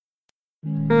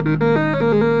This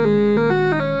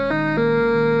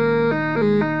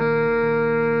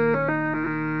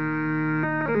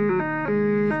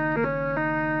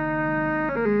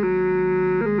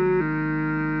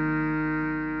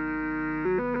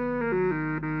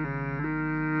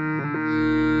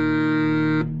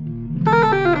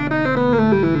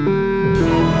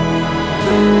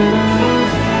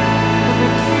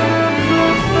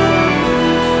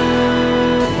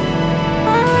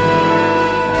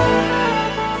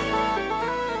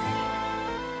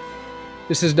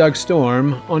is Doug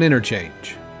Storm on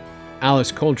Interchange.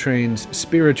 Alice Coltrane's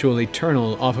Spiritual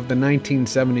Eternal off of the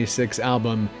 1976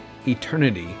 album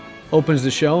Eternity opens the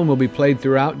show and will be played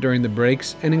throughout during the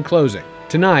breaks and in closing.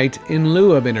 Tonight, in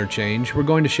lieu of Interchange, we're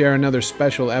going to share another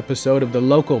special episode of the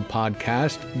local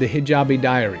podcast, The Hijabi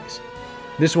Diaries.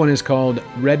 This one is called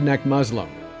Redneck Muslim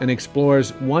and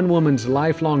explores one woman's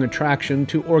lifelong attraction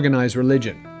to organized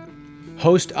religion.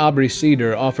 Host Aubrey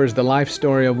Cedar offers the life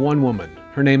story of one woman.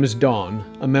 Her name is Dawn,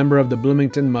 a member of the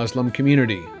Bloomington Muslim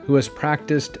community, who has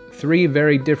practiced 3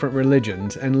 very different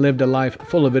religions and lived a life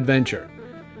full of adventure.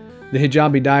 The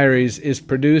Hijabi Diaries is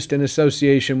produced in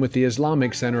association with the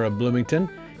Islamic Center of Bloomington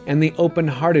and the Open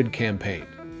Hearted campaign.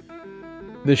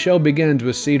 The show begins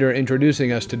with Cedar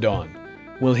introducing us to Dawn.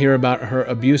 We'll hear about her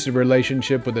abusive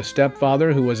relationship with a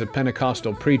stepfather who was a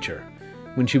Pentecostal preacher.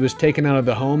 When she was taken out of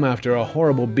the home after a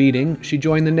horrible beating, she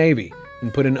joined the Navy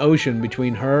and put an ocean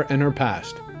between her and her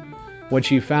past. What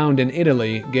she found in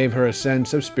Italy gave her a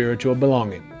sense of spiritual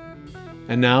belonging.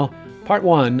 And now, part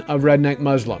 1 of Redneck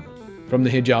Muslim from the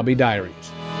Hijabi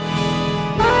Diaries.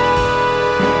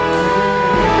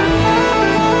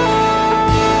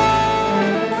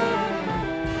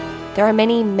 There are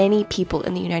many, many people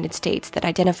in the United States that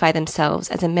identify themselves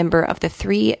as a member of the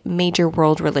 3 major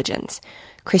world religions: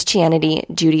 Christianity,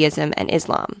 Judaism, and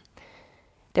Islam.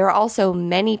 There are also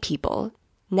many people,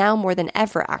 now more than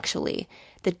ever actually,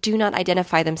 that do not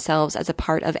identify themselves as a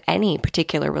part of any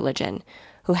particular religion,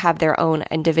 who have their own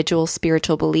individual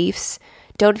spiritual beliefs,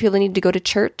 don't feel the need to go to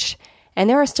church, and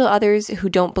there are still others who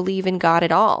don't believe in God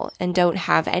at all and don't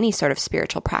have any sort of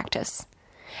spiritual practice.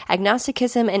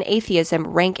 Agnosticism and atheism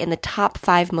rank in the top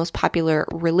 5 most popular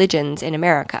religions in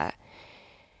America.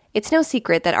 It's no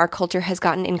secret that our culture has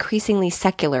gotten increasingly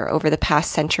secular over the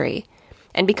past century.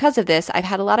 And because of this, I've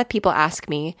had a lot of people ask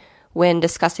me, when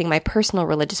discussing my personal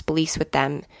religious beliefs with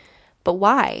them, but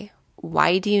why?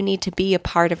 Why do you need to be a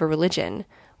part of a religion?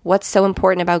 What's so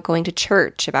important about going to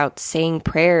church, about saying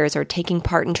prayers, or taking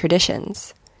part in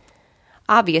traditions?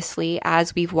 Obviously,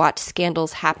 as we've watched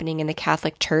scandals happening in the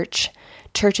Catholic Church,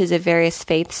 churches of various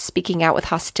faiths speaking out with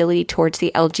hostility towards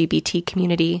the LGBT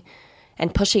community,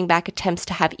 and pushing back attempts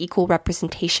to have equal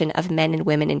representation of men and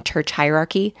women in church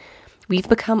hierarchy, we've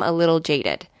become a little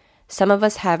jaded. Some of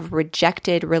us have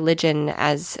rejected religion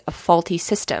as a faulty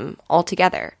system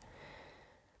altogether.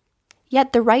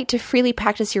 Yet the right to freely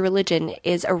practice your religion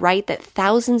is a right that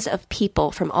thousands of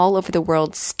people from all over the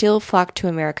world still flock to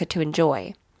America to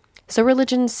enjoy. So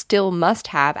religion still must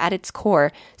have, at its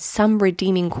core, some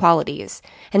redeeming qualities,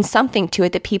 and something to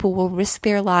it that people will risk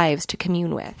their lives to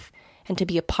commune with and to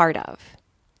be a part of.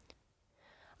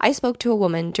 I spoke to a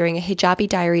woman during a Hijabi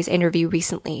Diaries interview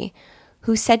recently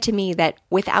who said to me that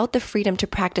without the freedom to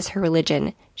practice her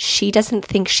religion, she doesn't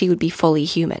think she would be fully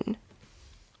human.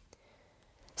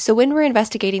 So when we're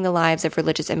investigating the lives of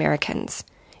religious Americans,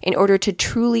 in order to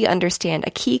truly understand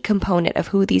a key component of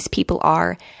who these people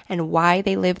are and why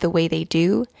they live the way they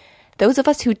do, those of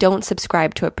us who don't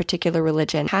subscribe to a particular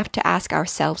religion have to ask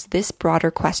ourselves this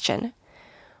broader question.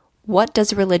 What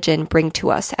does religion bring to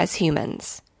us as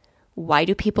humans? Why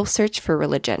do people search for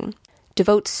religion,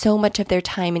 devote so much of their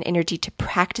time and energy to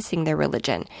practicing their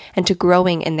religion and to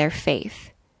growing in their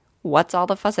faith? What's all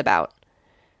the fuss about?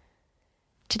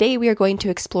 Today we are going to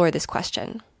explore this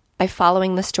question by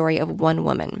following the story of one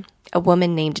woman, a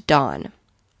woman named Dawn.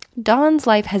 Dawn's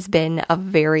life has been a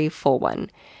very full one,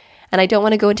 and I don't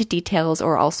want to go into details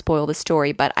or I'll spoil the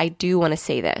story, but I do want to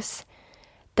say this,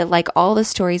 that like all the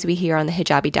stories we hear on the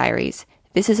Hijabi Diaries,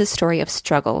 this is a story of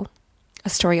struggle, a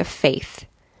story of faith,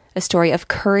 a story of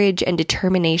courage and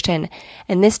determination,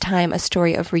 and this time a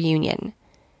story of reunion.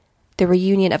 The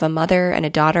reunion of a mother and a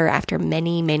daughter after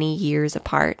many, many years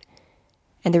apart,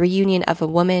 and the reunion of a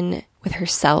woman with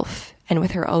herself and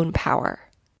with her own power.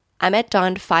 I met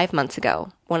Dawn 5 months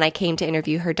ago when I came to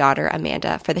interview her daughter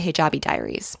Amanda for the Hijabi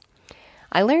Diaries.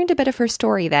 I learned a bit of her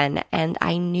story then, and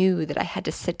I knew that I had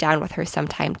to sit down with her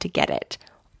sometime to get it,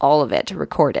 all of it,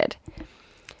 recorded.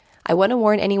 I want to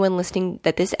warn anyone listening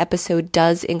that this episode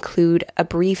does include a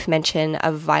brief mention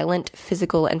of violent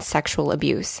physical and sexual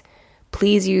abuse.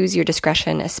 Please use your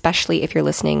discretion, especially if you're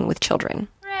listening with children.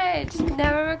 Right,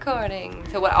 never recording.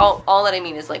 So what all that I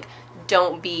mean is, like,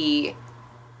 don't be,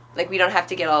 like, we don't have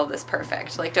to get all of this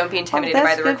perfect. Like, don't be intimidated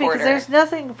by the recorder. Because there's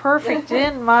nothing perfect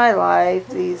in my life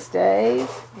these days.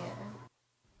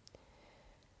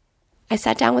 I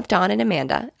sat down with Dawn and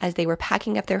Amanda as they were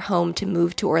packing up their home to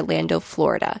move to Orlando,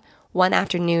 Florida, one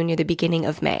afternoon near the beginning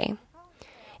of May.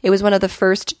 It was one of the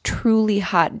first truly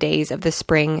hot days of the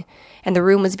spring, and the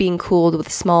room was being cooled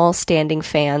with small standing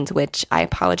fans, which I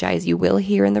apologize you will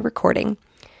hear in the recording.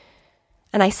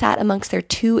 And I sat amongst their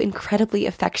two incredibly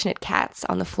affectionate cats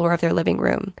on the floor of their living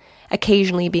room,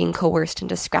 occasionally being coerced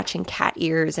into scratching cat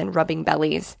ears and rubbing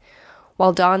bellies,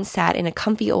 while Dawn sat in a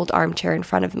comfy old armchair in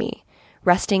front of me,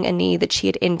 resting a knee that she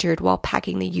had injured while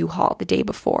packing the U-Haul the day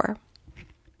before.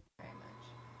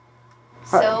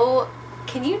 So,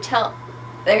 can you tell...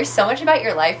 There's so much about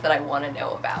your life that I want to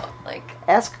know about. Like,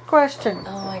 ask a question.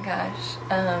 Oh my gosh.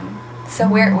 So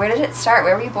where did it start?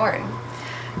 Where were you born?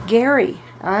 Gary.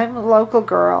 I'm a local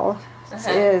girl. It's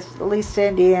at least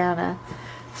Indiana.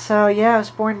 So yeah, I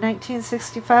was born in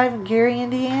 1965 in Gary,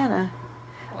 Indiana.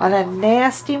 Wow. On a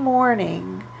nasty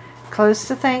morning, close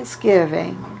to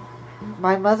Thanksgiving.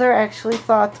 My mother actually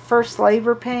thought the first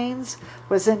labor pains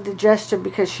was indigestion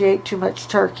because she ate too much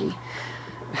turkey.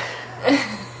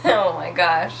 Oh my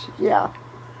gosh. Yeah.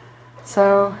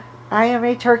 So, I am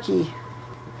a turkey.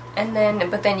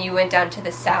 But then you went down to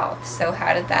the south, so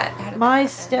how did that My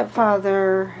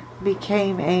stepfather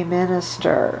became a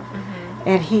minister,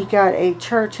 and he got a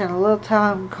church in a little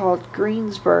town called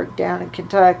Greensburg down in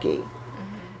Kentucky.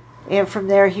 And from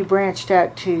there he branched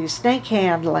out to snake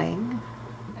handling.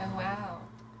 Oh, wow.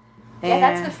 Yeah,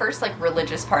 that's the first, like,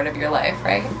 religious part of your life,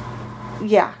 right?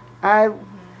 Yeah.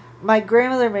 My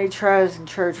grandmother made sure I was in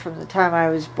church from the time I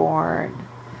was born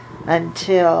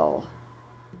until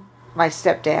my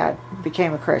stepdad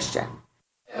became a Christian.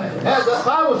 As the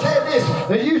Bible said this,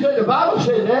 and you said the Bible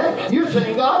said that, you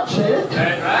saying God said it.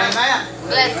 Amen.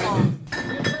 Bless.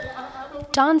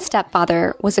 Dawn's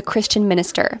stepfather was a Christian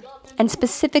minister, and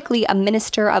specifically a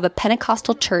minister of a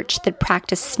Pentecostal church that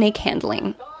practiced snake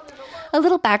handling. A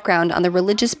little background on the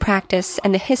religious practice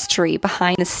and the history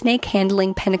behind the snake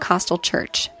handling Pentecostal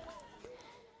church.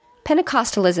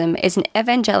 Pentecostalism is an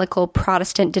evangelical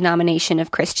Protestant denomination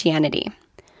of Christianity.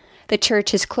 The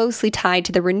church is closely tied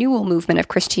to the renewal movement of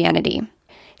Christianity.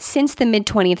 Since the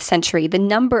mid-20th century, the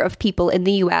number of people in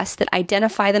the U.S. that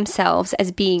identify themselves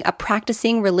as being a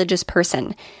practicing religious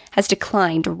person has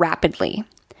declined rapidly.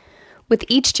 With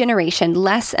each generation,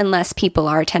 less and less people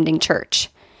are attending church.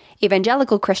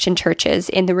 Evangelical Christian churches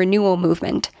in the renewal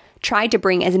movement try to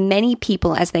bring as many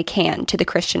people as they can to the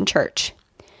Christian church.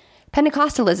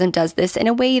 Pentecostalism does this in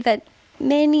a way that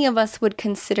many of us would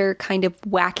consider kind of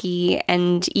wacky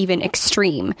and even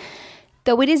extreme,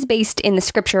 though it is based in the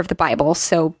scripture of the Bible,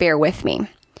 so bear with me.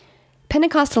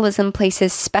 Pentecostalism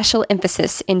places special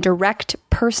emphasis in direct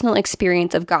personal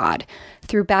experience of God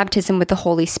through baptism with the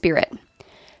Holy Spirit.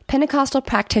 Pentecostal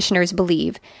practitioners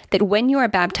believe that when you are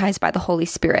baptized by the Holy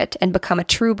Spirit and become a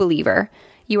true believer,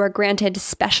 you are granted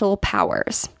special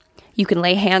powers. You can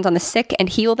lay hands on the sick and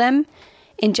heal them,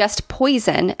 ingest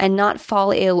poison and not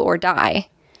fall ill or die,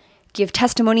 give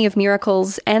testimony of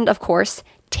miracles, and, of course,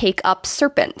 take up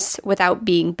serpents without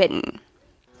being bitten.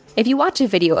 If you watch a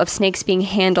video of snakes being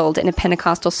handled in a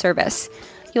Pentecostal service,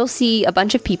 you'll see a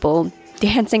bunch of people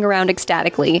dancing around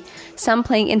ecstatically, some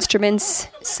playing instruments,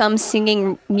 some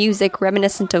singing music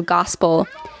reminiscent of gospel,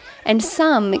 and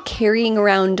some carrying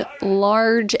around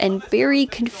large and very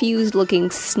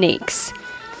confused-looking snakes,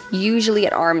 usually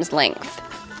at arm's length.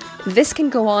 This can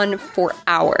go on for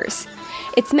hours.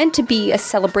 It's meant to be a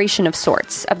celebration of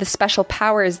sorts, of the special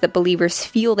powers that believers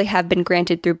feel they have been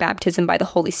granted through baptism by the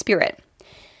Holy Spirit.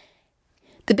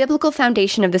 The biblical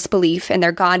foundation of this belief and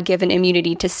their God-given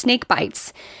immunity to snake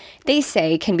bites, they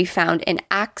say, can be found in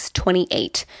Acts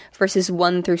 28, verses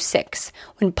 1 through 6,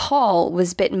 when Paul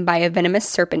was bitten by a venomous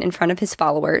serpent in front of his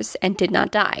followers and did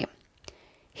not die.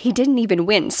 He didn't even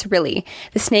wince, really.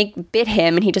 The snake bit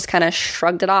him and he just kind of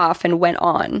shrugged it off and went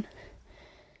on.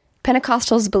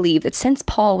 Pentecostals believe that since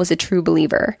Paul was a true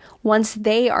believer, once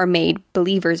they are made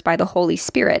believers by the Holy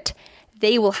Spirit,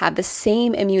 they will have the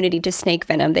same immunity to snake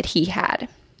venom that he had.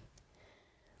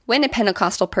 When a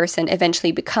Pentecostal person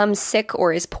eventually becomes sick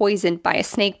or is poisoned by a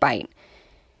snake bite,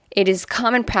 it is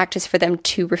common practice for them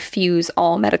to refuse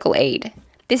all medical aid.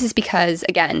 This is because,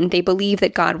 again, they believe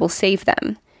that God will save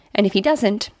them. And if he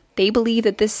doesn't, they believe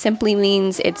that this simply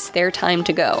means it's their time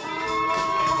to go.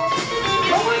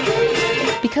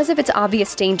 Because of its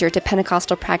obvious danger to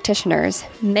Pentecostal practitioners,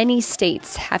 many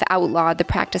states have outlawed the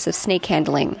practice of snake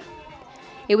handling.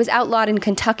 It was outlawed in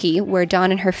Kentucky, where Dawn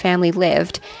and her family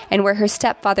lived, and where her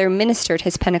stepfather ministered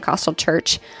his Pentecostal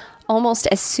church, almost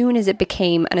as soon as it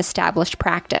became an established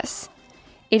practice.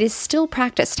 It is still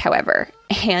practiced, however,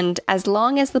 and as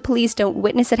long as the police don't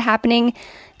witness it happening,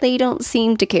 they don't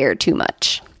seem to care too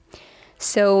much.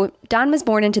 So, Dawn was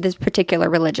born into this particular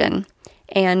religion,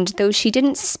 and though she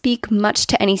didn't speak much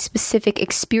to any specific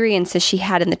experiences she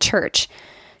had in the church,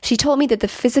 she told me that the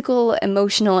physical,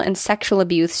 emotional, and sexual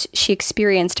abuse she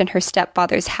experienced in her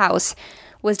stepfather's house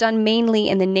was done mainly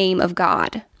in the name of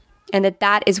God, and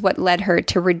that is what led her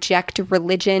to reject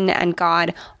religion and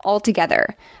God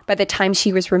altogether by the time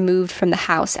she was removed from the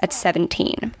house at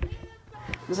 17.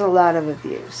 There was a lot of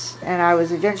abuse, and I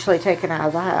was eventually taken out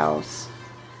of the house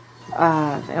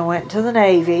and went to the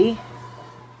Navy,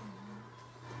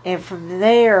 and from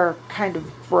there kind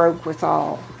of broke with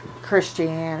all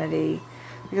Christianity,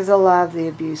 because a lot of the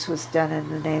abuse was done in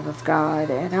the name of God,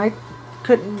 and I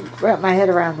couldn't wrap my head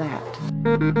around that.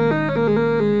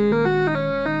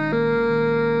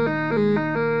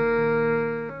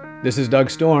 This is Doug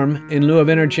Storm. In lieu of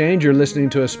interchange, you're listening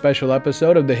to a special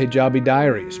episode of the Hijabi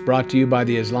Diaries, brought to you by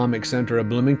the Islamic Center of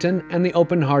Bloomington and the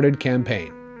Open Hearted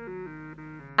Campaign.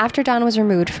 After Dawn was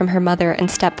removed from her mother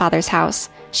and stepfather's house,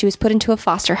 she was put into a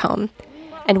foster home,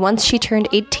 and once she turned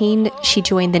 18, she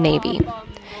joined the Navy.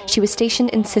 She was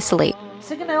stationed in Sicily,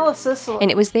 Sigonella, Sicily.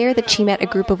 And it was there that she met a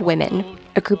group of women,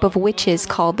 a group of witches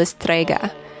called the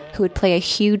Strega, who would play a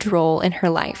huge role in her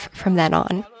life from then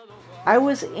on. I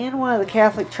was in one of the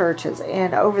Catholic churches,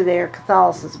 and over there,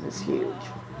 Catholicism is huge.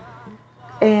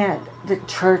 And the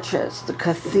churches, the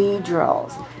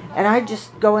cathedrals, and I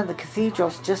just go in the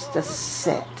cathedrals just to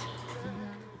sit,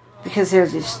 because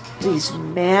there's these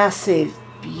massive,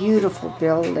 beautiful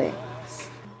buildings.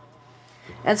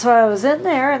 And so I was in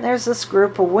there, and there's this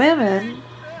group of women,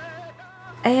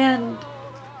 and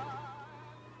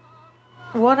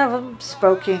one of them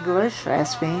spoke English,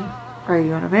 asked me, "Are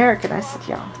you an American?" I said,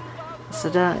 "Yeah." I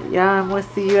said, "Yeah, I'm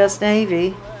with the U.S.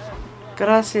 Navy."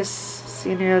 Gracias,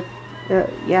 señor.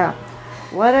 Yeah.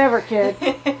 Whatever, kid.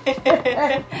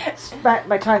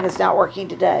 My tongue is not working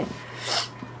today.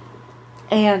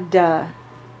 And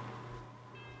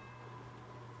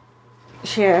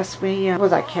she asked me,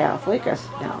 was I Catholic? I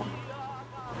said, no.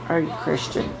 Are you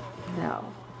Christian? No.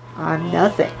 I'm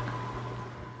nothing.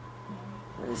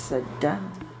 I said,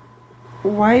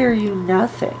 why are you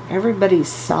nothing? Everybody's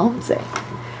something.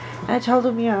 And I told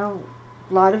him, a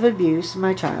lot of abuse in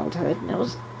my childhood, and it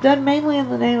was done mainly in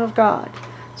the name of God.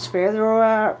 Spare the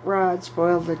rod,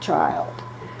 spoil the child.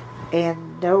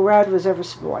 And no rod was ever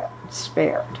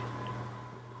spared.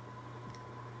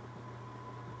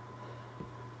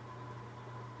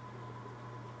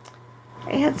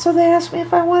 And so they asked me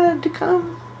if I wanted to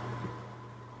come.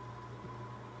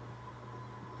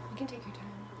 You can take your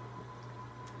time.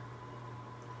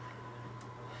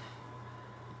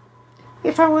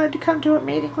 If I wanted to come to a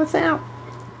meeting with them.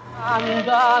 Amore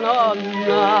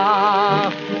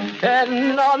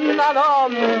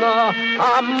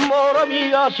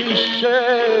mia si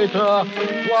sceta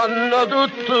quando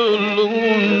tutto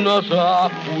l'una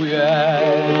s'appuieta.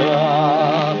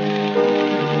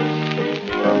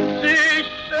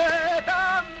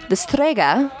 The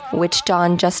Strega, which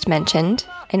Dawn just mentioned,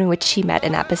 and which she met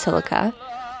in that basilica,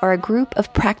 are a group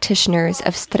of practitioners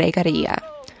of Stregaria,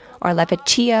 or La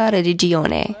Vecchia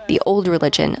Religione, the old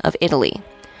religion of Italy.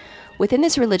 Within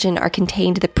this religion are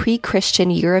contained the pre-Christian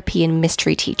European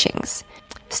mystery teachings.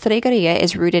 Stregaria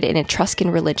is rooted in Etruscan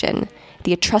religion,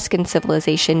 the Etruscan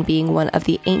civilization being one of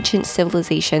the ancient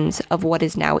civilizations of what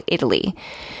is now Italy,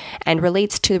 and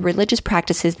relates to religious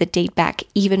practices that date back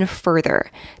even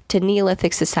further to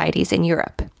Neolithic societies in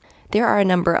Europe. There are a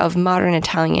number of modern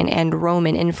Italian and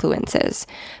Roman influences,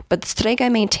 but the Strega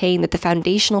maintain that the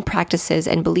foundational practices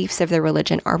and beliefs of their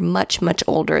religion are much, much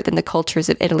older than the cultures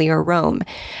of Italy or Rome,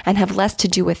 and have less to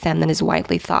do with them than is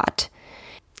widely thought.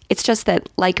 It's just that,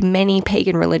 like many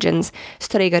pagan religions,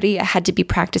 Stregaria had to be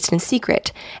practiced in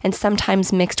secret, and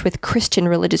sometimes mixed with Christian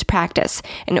religious practice,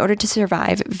 in order to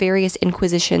survive various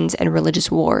inquisitions and religious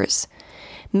wars.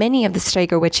 Many of the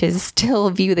Strega witches still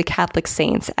view the Catholic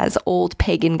saints as old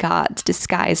pagan gods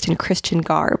disguised in Christian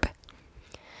garb.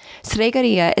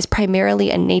 Stregaria is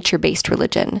primarily a nature-based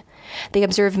religion. They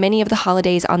observe many of the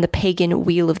holidays on the pagan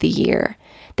wheel of the year.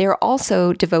 They are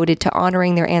also devoted to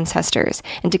honoring their ancestors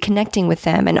and to connecting with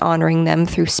them and honoring them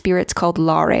through spirits called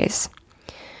lares.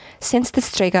 Since the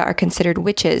Strega are considered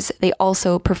witches, they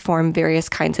also perform various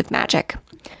kinds of magic.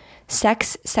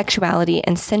 Sex, sexuality,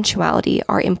 and sensuality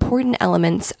are important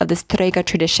elements of the Strega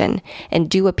tradition and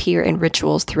do appear in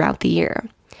rituals throughout the year.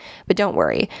 But don't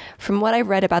worry, from what I've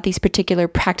read about these particular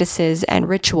practices and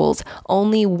rituals,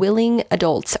 only willing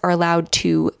adults are allowed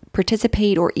to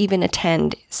participate or even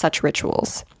attend such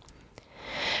rituals.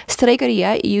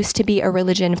 Stregăria used to be a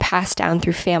religion passed down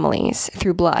through families,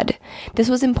 through blood. This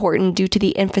was important due to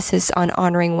the emphasis on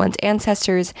honoring one's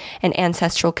ancestors and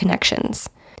ancestral connections.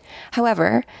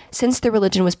 However, since the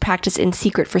religion was practiced in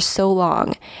secret for so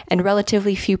long, and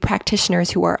relatively few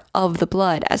practitioners who are of the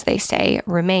blood, as they say,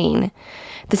 remain,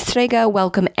 the Strega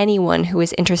welcome anyone who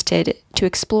is interested to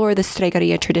explore the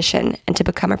Stregăria tradition and to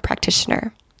become a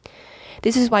practitioner.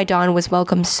 This is why Dawn was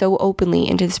welcomed so openly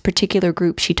into this particular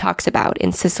group she talks about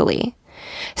in Sicily.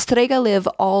 Strega live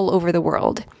all over the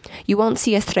world. You won't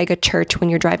see a Strega church when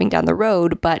you're driving down the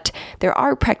road, but there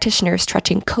are practitioners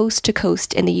stretching coast to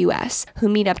coast in the U.S. who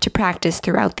meet up to practice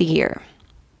throughout the year.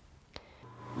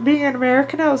 Being an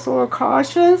American, I was a little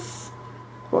cautious.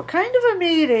 What kind of a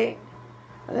meeting?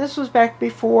 And this was back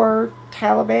before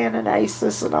Taliban and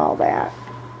ISIS and all that.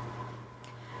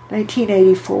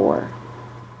 1984.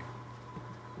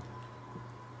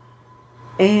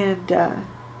 And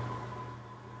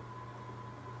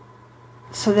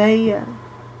so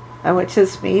I went to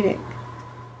this meeting.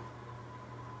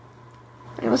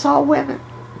 It was all women.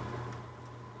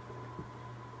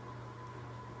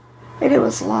 And it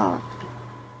was love.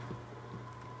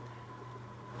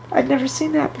 I'd never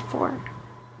seen that before.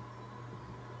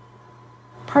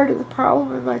 Part of the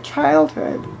problem in my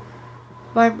childhood,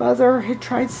 my mother had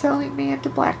tried selling me into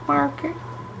black market.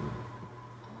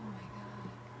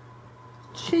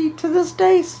 She, to this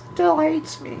day, still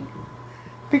hates me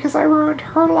because I ruined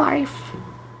her life.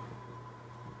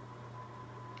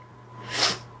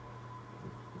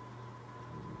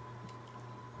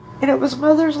 And it was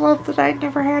mother's love that I'd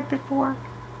never had before.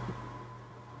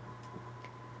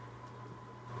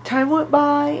 Time went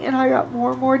by and I got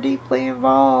more and more deeply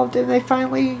involved, and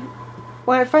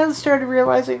when I finally started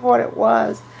realizing what it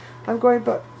was, I'm going,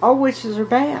 but all witches are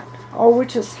bad. All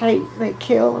witches hate and they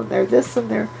kill and they're this and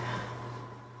they're...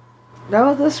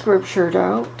 No, the scripture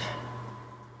don't.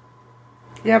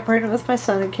 Got pregnant with my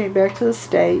son and came back to the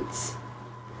States.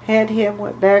 Had him,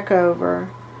 went back over.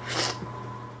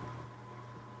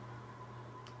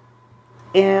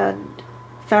 And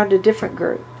found a different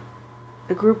group.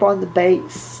 A group on the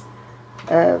base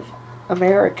of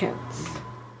Americans.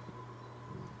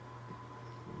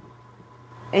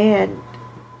 And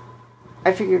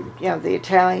I figured, the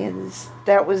Italians,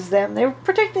 that was them. They were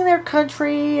protecting their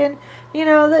country, and,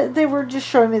 they were just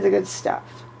showing me the good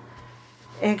stuff.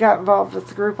 And got involved with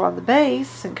the group on the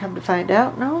base, and come to find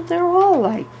out, no, they're all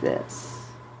like this.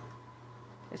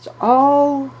 It's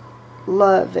all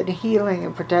love and healing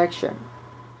and protection.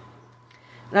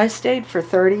 And I stayed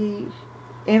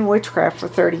in witchcraft for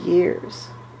 30 years.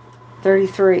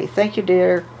 33. Thank you,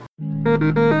 dear.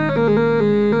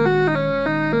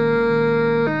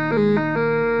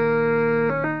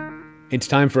 It's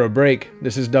time for a break.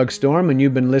 This is Doug Storm, and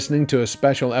you've been listening to a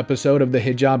special episode of the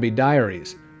Hijabi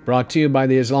Diaries, brought to you by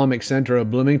the Islamic Center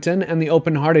of Bloomington and the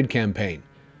Open Hearted Campaign.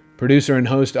 Producer and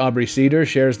host Aubrey Cedar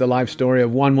shares the life story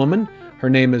of one woman. Her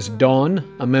name is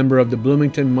Dawn, a member of the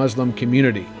Bloomington Muslim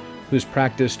community, who's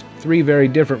practiced 3 very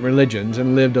different religions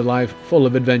and lived a life full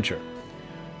of adventure.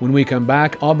 When we come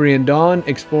back, Aubrey and Dawn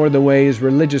explore the ways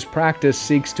religious practice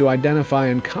seeks to identify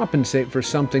and compensate for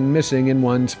something missing in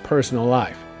one's personal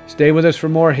life. Stay with us for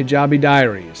more Hijabi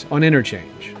Diaries on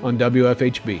Interchange on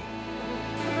WFHB.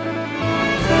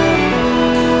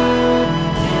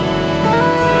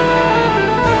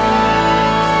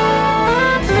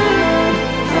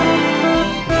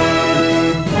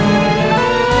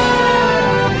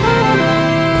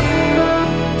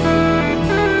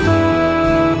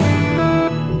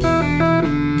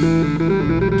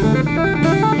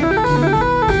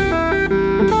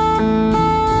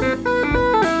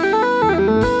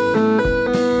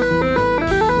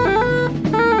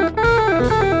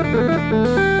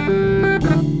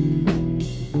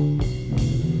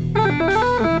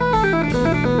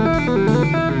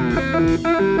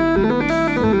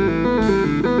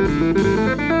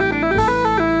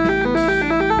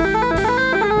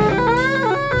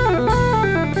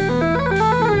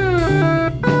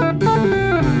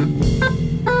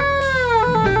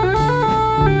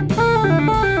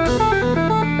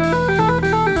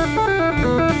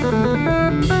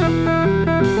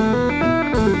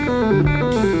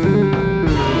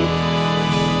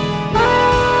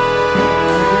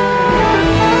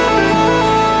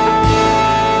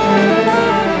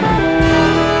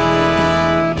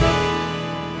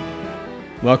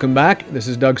 Welcome back. This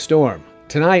is Doug Storm.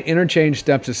 Tonight, Interchange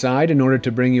steps aside in order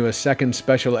to bring you a second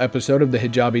special episode of the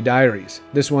Hijabi Diaries.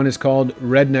 This one is called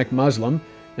Redneck Muslim,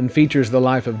 and features the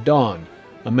life of Dawn,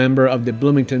 a member of the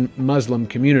Bloomington Muslim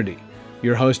community.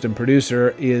 Your host and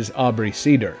producer is Aubrey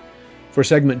Cedar. For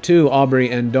segment 2, Aubrey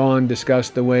and Dawn discuss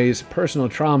the ways personal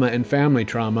trauma and family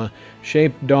trauma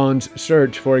shaped Dawn's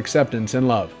search for acceptance and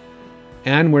love.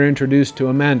 And we're introduced to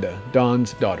Amanda,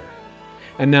 Dawn's daughter.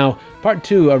 And now, part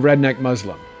 2 of Redneck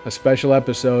Muslim, a special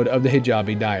episode of the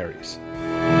Hijabi Diaries.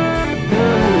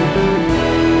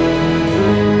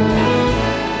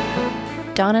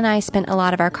 Dawn and I spent a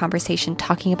lot of our conversation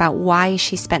talking about why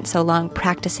she spent so long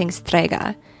practicing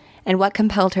strega, and what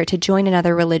compelled her to join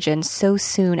another religion so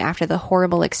soon after the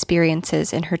horrible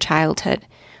experiences in her childhood,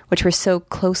 which were so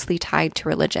closely tied to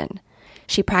religion.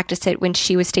 She practiced it when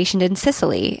she was stationed in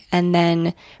Sicily, and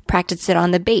then practiced it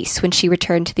on the base when she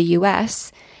returned to the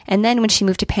U.S., and then when she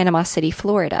moved to Panama City,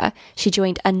 Florida, she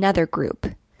joined another group.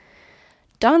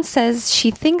 Dawn says she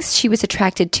thinks she was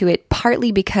attracted to it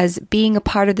partly because being a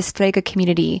part of the Strega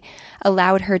community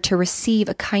allowed her to receive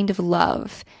a kind of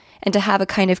love and to have a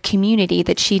kind of community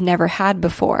that she'd never had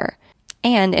before.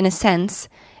 And, in a sense,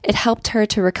 it helped her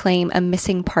to reclaim a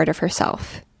missing part of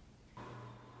herself.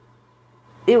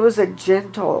 It was a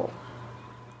gentle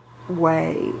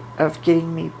way of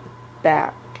getting me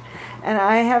back. And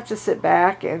I have to sit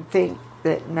back and think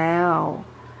that now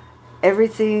I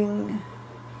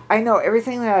know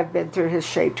everything that I've been through has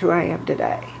shaped who I am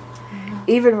today. Mm-hmm.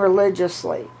 Even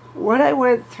religiously. What I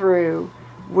went through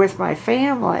with my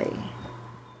family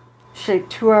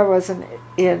shaped who I was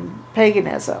in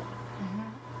paganism. Mm-hmm.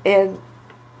 And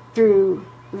through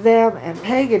them and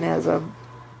paganism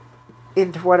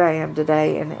into what I am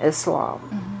today in Islam.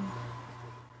 Mm-hmm.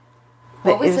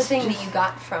 What was the thing that you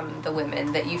got from the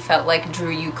women that you felt like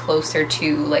drew you closer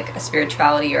to like a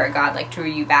spirituality or a God, like drew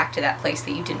you back to that place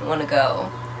that you didn't want to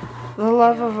go? The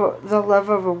love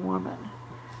of a woman,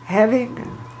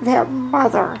 having that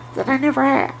mother that I never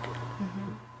had.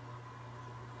 Mm-hmm.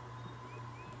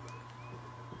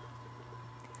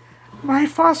 My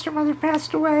foster mother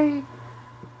passed away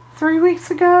 3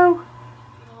 weeks ago.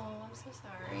 Oh, I'm so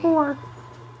sorry. 4.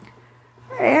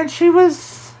 And she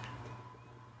was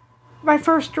my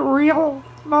first real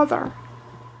mother.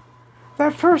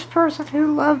 That first person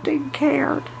who loved and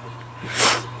cared.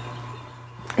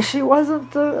 She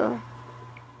wasn't the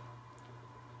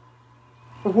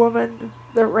woman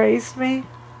that raised me.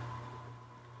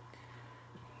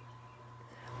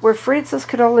 Where Frances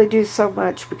could only do so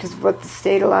much because of what the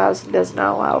state allows and does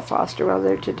not allow a foster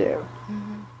mother to do.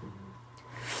 Mm-hmm.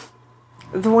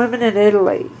 The women in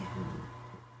Italy,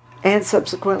 and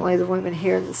subsequently the women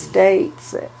here in the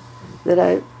States that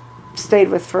I stayed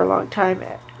with for a long time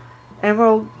at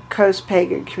Emerald Coast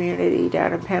Pagan Community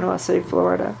down in Panama City,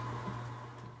 Florida.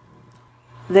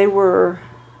 They were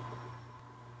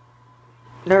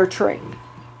nurturing.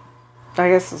 I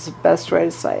guess that's the best way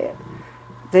to say it.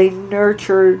 They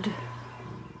nurtured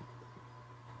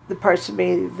the parts of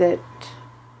me that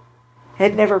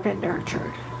had never been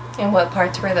nurtured. And what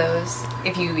parts were those?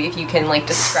 If you can like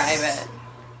describe it.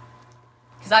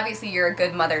 Because obviously you're a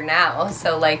good mother now,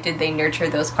 so like did they nurture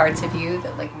those parts of you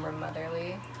that like were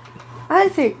motherly? I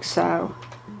think so.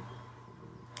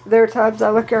 There are times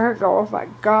I look at her and go, oh my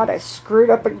God, I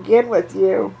screwed up again with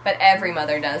you. But every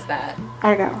mother does that.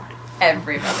 I know.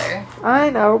 Every mother. I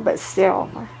know, but still,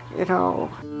 you know.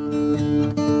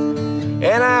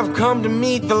 And I've come to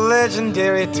meet the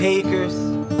legendary takers.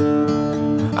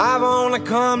 I've only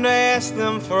come to ask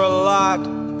them for a lot.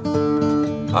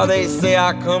 Oh, they say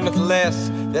I come with less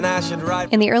than I should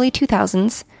write. In the early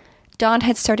 2000s, Dawn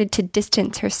had started to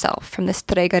distance herself from the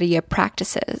Stregaria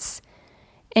practices.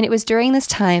 And it was during this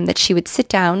time that she would sit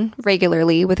down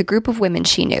regularly with a group of women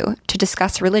she knew to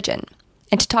discuss religion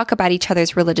and to talk about each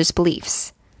other's religious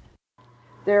beliefs.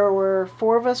 There were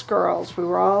 4 of us girls. We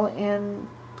were all in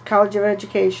College of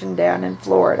Education down in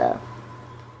Florida.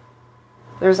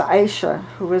 There's Aisha,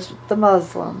 who was the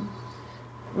Muslim.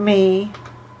 Me.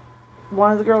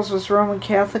 One of the girls was Roman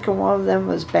Catholic and one of them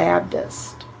was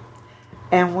Baptist.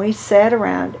 And we sat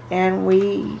around and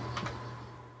we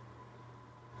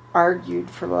argued,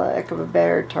 for lack of a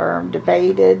better term,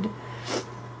 debated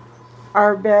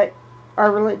our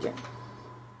religion,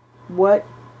 what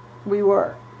we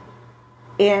were.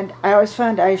 And I always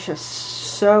found Aisha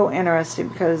so interesting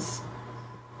because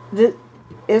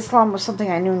Islam was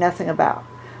something I knew nothing about.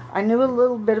 I knew a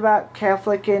little bit about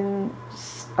Catholic and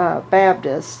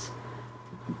Baptist,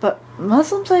 but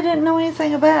Muslims I didn't know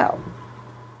anything about.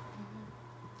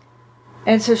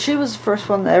 And so she was the first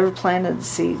one that ever planted the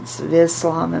seeds of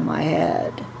Islam in my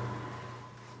head.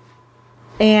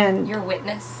 And your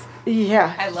witness.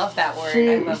 Yeah. I love that word.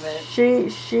 I love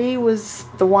it. She was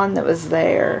the one that was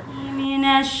there. من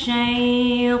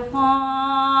الشيطان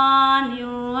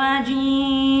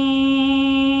الرجيم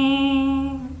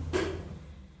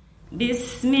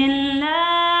بسم الله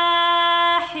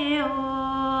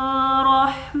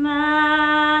الرحمن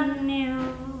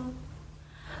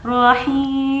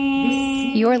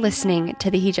الرحيم. You're listening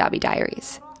to the Hijabi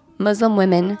Diaries, Muslim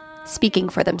women speaking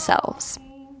for themselves.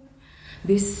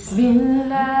 بسم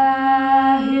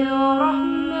الله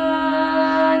الرحمن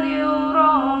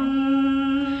الرحيم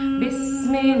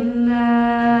بسم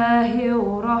الله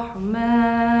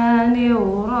الرحمن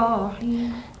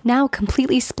الرحيم. Now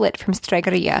completely split from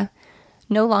Stregheria,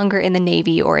 no longer in the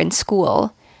Navy or in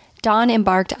school, Dawn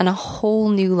embarked on a whole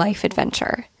new life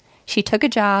adventure. She took a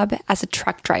job as a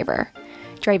truck driver,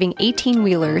 driving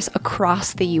 18-wheelers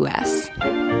across the U.S.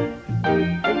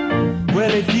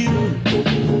 Well, if you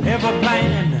ever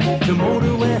plan to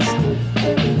motor west,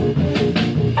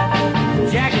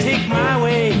 Jack, take my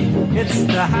way. It's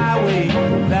the highway,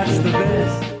 that's the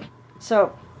best.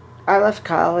 So, I left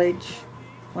college,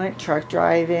 went truck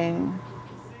driving.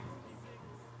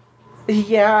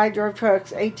 Yeah, I drove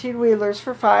trucks, 18-wheelers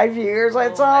for 5 years.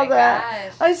 I saw that.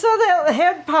 Gosh. I saw that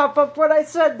head pop up when I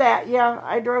said that. Yeah,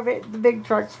 I drove the big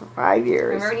trucks for 5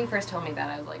 years. Remember when you first told me that,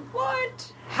 I was like,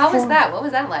 what? How was that? What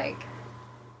was that like?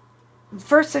 The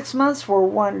first 6 months were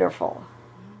wonderful.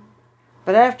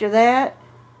 But after that,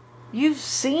 you've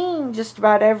seen just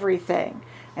about everything.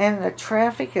 And the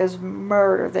traffic is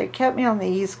murder. They kept me on the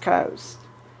East Coast.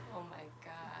 Oh my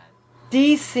God.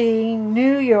 D.C.,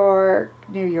 New York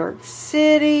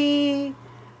City.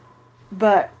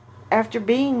 But after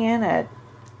being in it,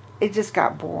 it just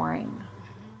got boring.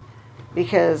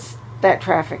 Because that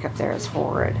traffic up there is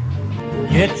horrid.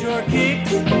 Get your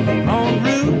kicks on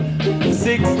Route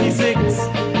 66.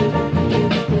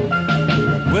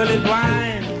 Well, it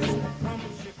winds.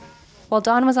 While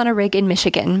Dawn was on a rig in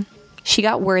Michigan, she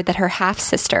got word that her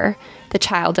half-sister, the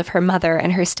child of her mother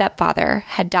and her stepfather,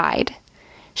 had died.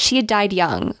 She had died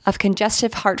young of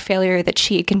congestive heart failure that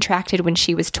she had contracted when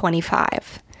she was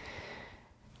 25.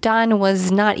 Dawn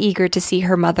was not eager to see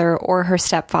her mother or her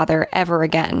stepfather ever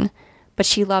again, but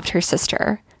she loved her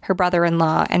sister, her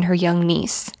brother-in-law, and her young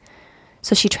niece.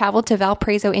 So she traveled to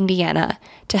Valparaiso, Indiana,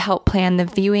 to help plan the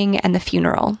viewing and the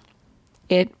funeral.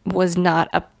 It was not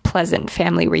a pleasant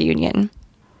family reunion.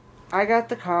 I got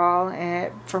the call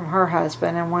from her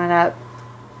husband and went up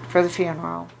for the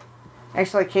funeral.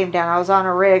 Actually, I came down. I was on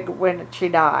a rig when she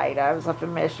died. I was up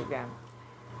in Michigan.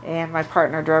 And my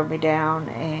partner drove me down,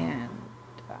 and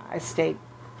I stayed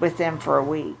with them for a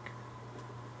week.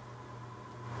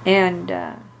 And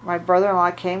my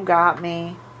brother-in-law came, got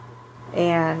me,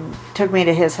 and took me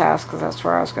to his house because that's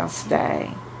where I was going to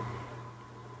stay.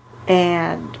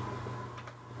 And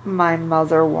my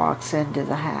mother walks into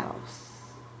the house.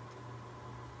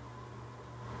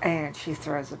 And she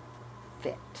throws a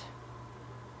fit.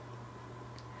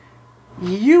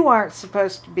 You aren't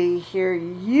supposed to be here.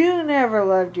 You never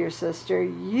loved your sister.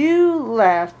 You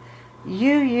left.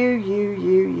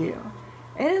 You.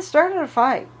 And it started a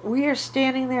fight. We are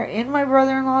standing there in my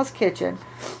brother-in-law's kitchen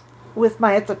with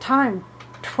my, at the time,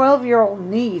 12-year-old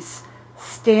niece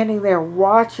standing there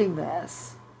watching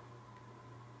this.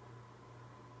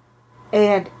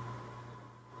 And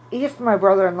if my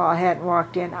brother-in-law hadn't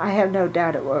walked in, I have no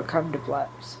doubt it would have come to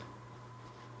blows.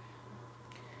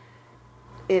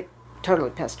 It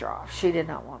totally pissed her off. She did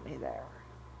not want me there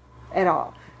at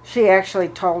all. She actually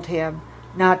told him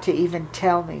not to even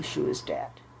tell me she was dead.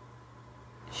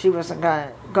 She wasn't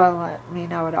going to let me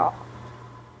know at all.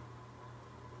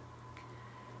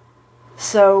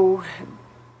 So,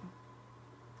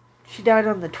 she died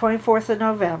on the 24th of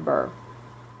November.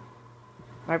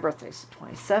 My birthday's the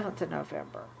 27th of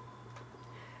November.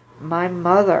 My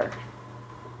mother,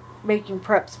 making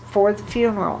preps for the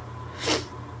funeral,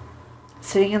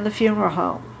 sitting in the funeral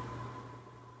home,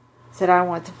 said, I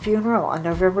want the funeral on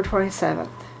November 27th.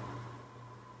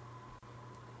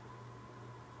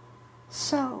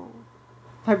 So,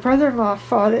 my brother-in-law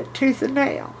fought it tooth and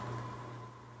nail.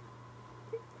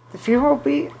 The funeral will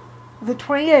be the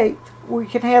 28th. We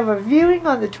can have a viewing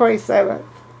on the 27th.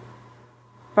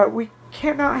 But we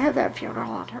cannot have that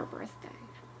funeral on her birthday.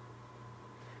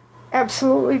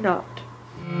 Absolutely not.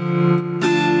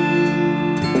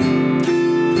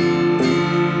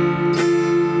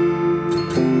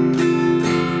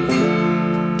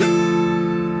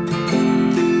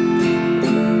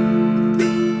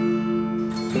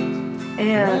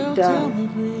 And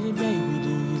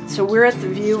so we're at the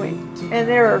viewing, and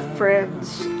there are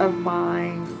friends of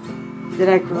mine that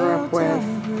I grew up with,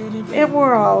 and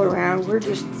we're all around. We're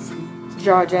just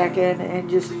jaw-jacking and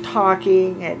just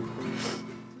talking. And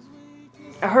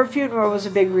her funeral was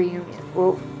a big reunion.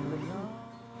 Well,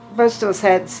 most of us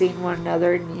hadn't seen one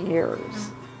another in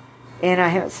years. And I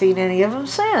haven't seen any of them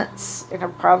since. And I'll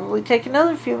probably take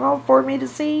another funeral for me to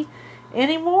see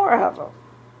any more of them.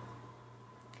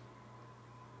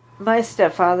 My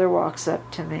stepfather walks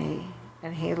up to me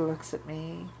and he looks at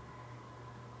me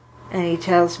and he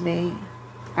tells me,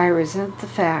 I resent the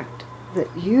fact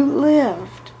that you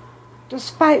lived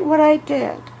despite what I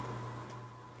did.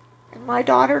 And my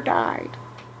daughter died.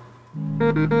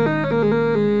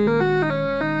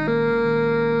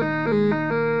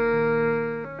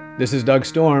 This is Doug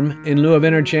Storm. In lieu of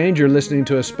interchange, you're listening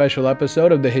to a special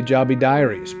episode of the Hijabi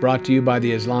Diaries, brought to you by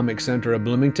the Islamic Center of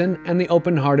Bloomington and the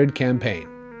Open Hearted Campaign.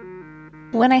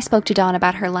 When I spoke to Dawn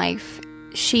about her life,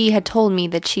 she had told me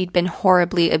that she'd been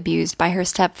horribly abused by her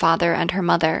stepfather and her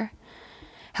mother.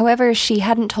 However, she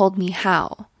hadn't told me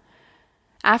how.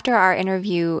 After our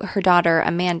interview, her daughter,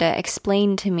 Amanda,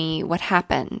 explained to me what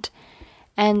happened.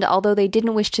 And although they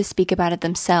didn't wish to speak about it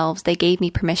themselves, they gave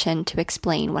me permission to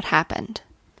explain what happened.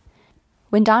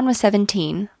 When Dawn was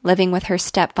 17, living with her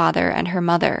stepfather and her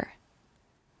mother,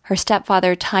 her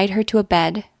stepfather tied her to a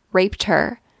bed, raped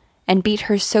her, and beat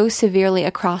her so severely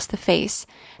across the face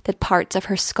that parts of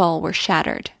her skull were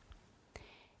shattered.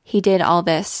 He did all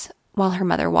this while her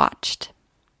mother watched.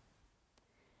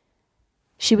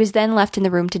 She was then left in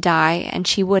the room to die, and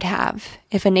she would have,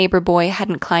 if a neighbor boy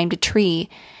hadn't climbed a tree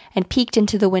and peeked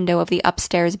into the window of the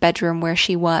upstairs bedroom where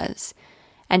she was,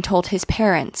 and told his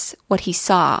parents what he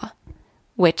saw,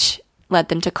 which led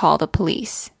them to call the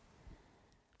police.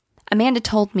 Amanda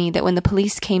told me that when the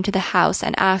police came to the house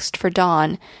and asked for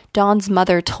Dawn, Dawn's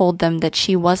mother told them that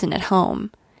she wasn't at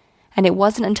home. And it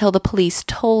wasn't until the police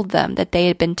told them that they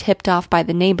had been tipped off by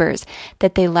the neighbors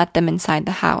that they let them inside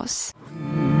the house.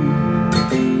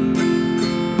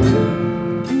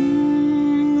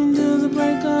 Until the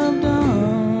break of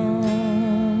dawn.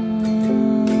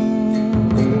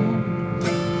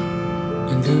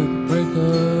 Until the break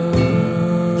of dawn.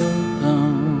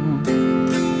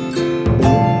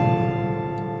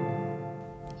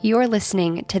 You're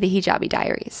listening to the Hijabi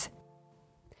Diaries.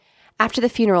 After the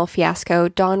funeral fiasco,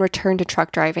 Dawn returned to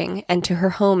truck driving and to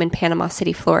her home in Panama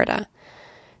City, Florida.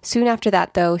 Soon after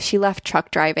that, though, she left truck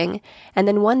driving, and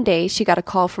then one day she got a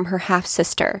call from her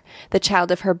half-sister, the child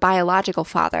of her biological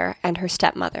father and her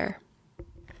stepmother.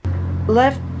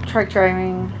 Left truck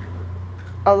driving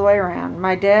all the way around.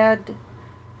 My dad,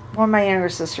 one of my younger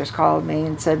sisters called me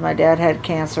and said my dad had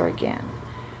cancer again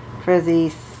for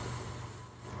the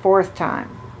fourth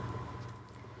time.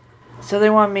 So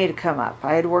they wanted me to come up.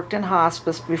 I had worked in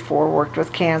hospice before, worked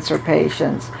with cancer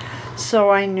patients, so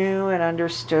I knew and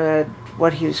understood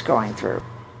what he was going through.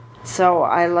 So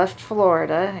I left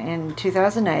Florida in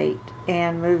 2008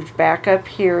 and moved back up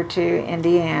here to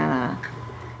Indiana.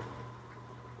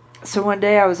 So one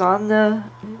day I was on the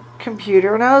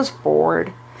computer and I was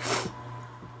bored.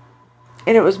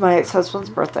 And it was my ex-husband's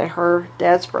birthday, her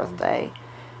dad's birthday.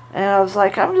 And I was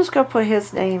like, I'm just going to put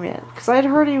his name in, because I'd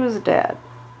heard he was dead.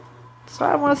 So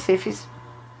I want to see if he's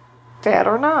dead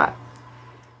or not.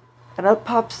 And up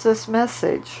pops this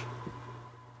message.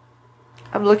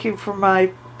 I'm looking for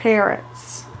my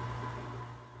parents,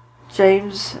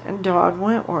 James and Dawn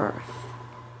Wentworth.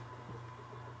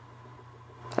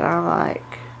 And I'm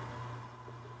like,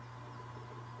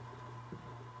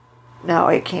 no,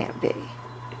 it can't be.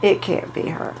 It can't be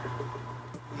her.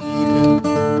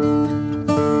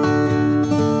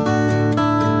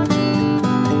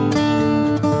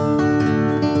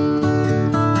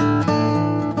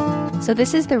 So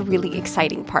this is the really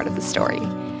exciting part of the story,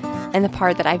 and the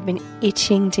part that I've been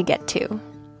itching to get to.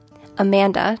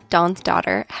 Amanda, Dawn's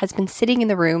daughter, has been sitting in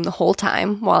the room the whole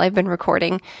time while I've been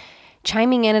recording,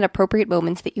 chiming in at appropriate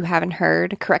moments that you haven't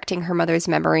heard, correcting her mother's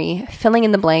memory, filling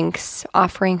in the blanks,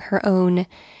 offering her own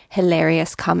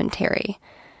hilarious commentary.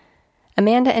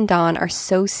 Amanda and Dawn are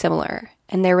so similar,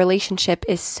 and their relationship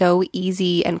is so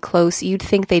easy and close, you'd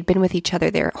think they'd been with each other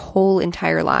their whole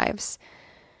entire lives.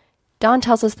 Dawn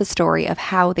tells us the story of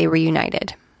how they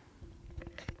reunited.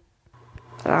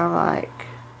 And I'm like,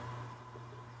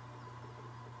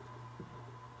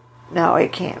 no,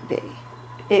 it can't be.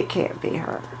 It can't be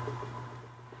her.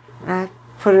 And I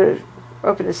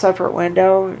open a separate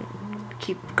window and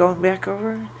keep going back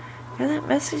over. And that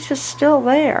message is still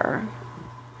there.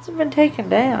 It hasn't been taken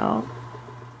down.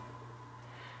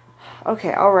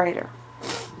 Okay, I'll write her.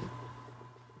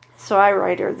 So I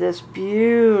write her this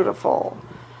beautiful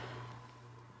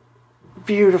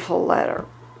letter.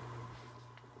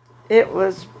 It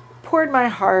poured my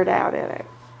heart out in it.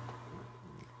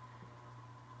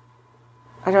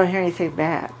 I don't hear anything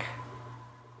back.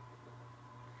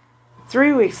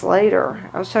 3 weeks later,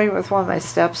 I was talking with one of my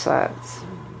stepsons.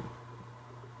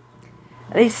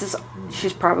 And he says,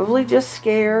 she's probably just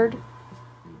scared.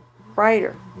 Write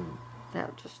her.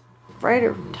 Now, just write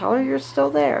her. Tell her you're still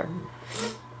there.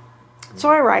 So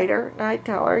I write her, and I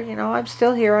tell her, I'm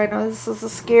still here. I know this is a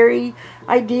scary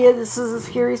idea. This is a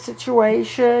scary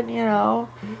situation,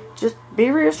 Just be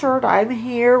reassured I'm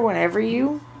here whenever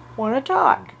you want to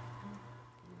talk.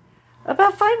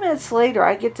 About 5 minutes later,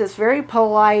 I get this very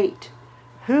polite,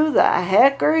 "Who the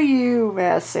heck are you?"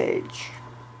 message.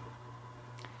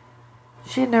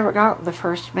 She had never gotten the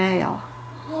first mail.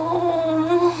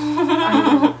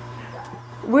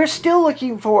 We're still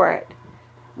looking for it.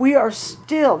 We are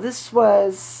still. This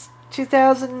was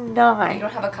 2009. You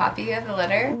don't have a copy of the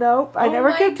letter? Nope, I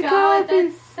never kept a copy.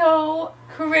 That's so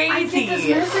crazy. I get this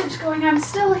message going, "I'm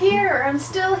still here. I'm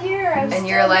still here." And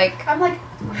you're like, I'm like,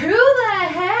 "Who the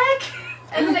heck?"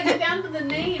 And then I get down to the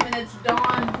name, and it's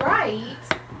Dawn Bright,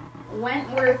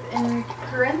 Wentworth in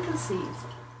parentheses.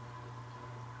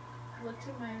 I looked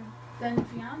at my then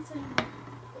fiance, and I'm like,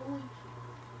 "Holy,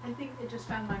 I think they just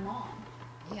found my mom."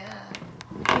 Yeah.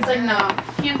 He's like, "No,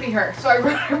 can't be her." So I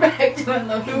wrote her back to him,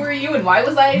 "Who are you, and why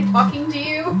was I talking to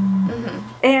you?" Mm-hmm.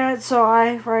 And so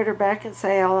I write her back and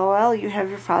say, "LOL, you have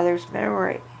your father's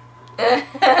memory."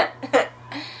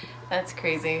 That's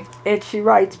crazy. And she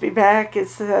writes me back and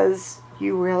says,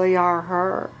 "You really are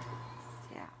her."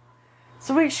 Yeah.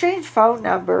 So we exchanged phone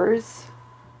numbers.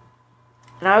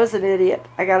 And I was an idiot.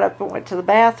 I got up and went to the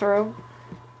bathroom.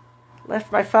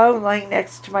 Left my phone laying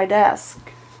next to my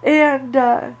desk. And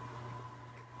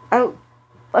I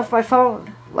left my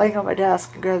phone laying on my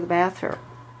desk and go to the bathroom.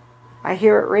 I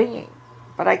hear it ringing.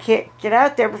 But I can't get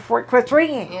out there before it quits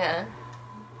ringing. Yeah.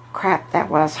 Crap, that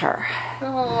was her.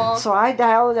 Aww. So I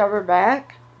dialed the number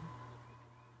back.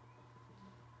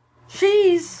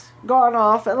 She's gone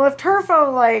off and left her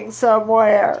phone laying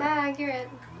somewhere. Accurate.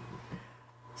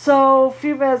 So a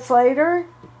few minutes later,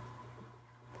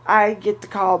 I get the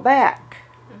call back.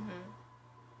 Mm-hmm.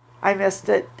 I missed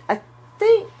it. I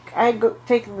think I had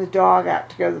taken the dog out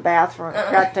to go to the bathroom. I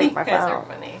forgot to take my You guys phone. are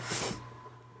funny.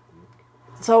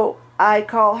 So I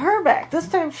call her back. This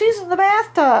time she's in the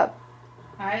bathtub.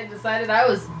 I had decided I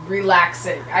was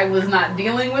relaxing. I was not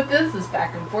dealing with this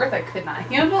back and forth. I could not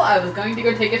handle. I was going to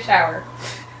go take a shower.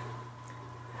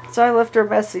 So I left her a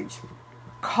message.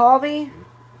 Call me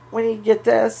when you get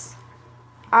this.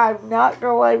 I'm not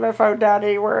going to lay my phone down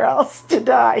anywhere else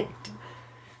tonight.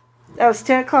 That was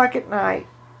 10 o'clock at night.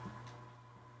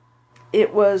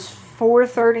 It was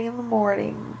 4:30 in the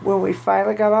morning when we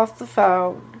finally got off the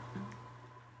phone.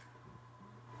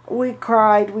 We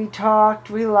cried, we talked,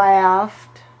 we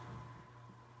laughed.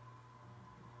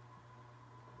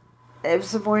 It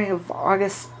was the morning of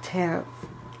August 10th.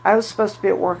 I was supposed to be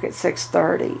at work at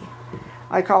 6:30.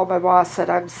 I called my boss, said,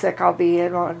 "I'm sick, I'll be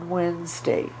in on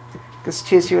Wednesday." Because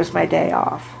Tuesday was my day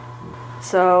off.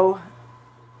 So,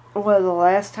 one of the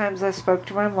last times I spoke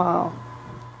to my mom,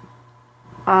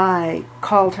 I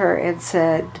called her and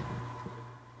said,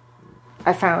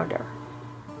 "I found her.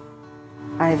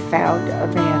 I found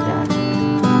Amanda."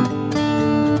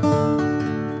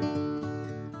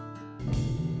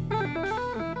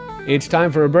 It's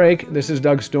time for a break. This is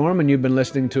Doug Storm, and you've been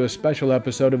listening to a special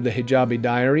episode of the Hijabi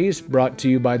Diaries, brought to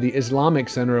you by the Islamic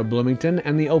Center of Bloomington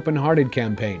and the Open Hearted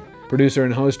Campaign. Producer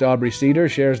and host Aubrey Cedar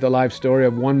shares the life story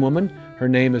of one woman. Her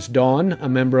name is Dawn, a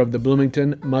member of the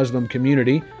Bloomington Muslim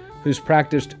community, who's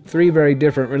practiced 3 very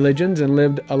different religions and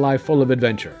lived a life full of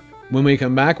adventure. When we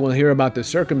come back, we'll hear about the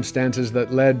circumstances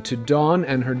that led to Dawn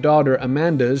and her daughter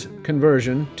Amanda's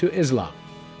conversion to Islam.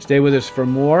 Stay with us for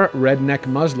more Redneck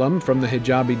Muslim from the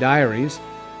Hijabi Diaries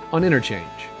on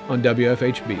Interchange on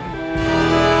WFHB.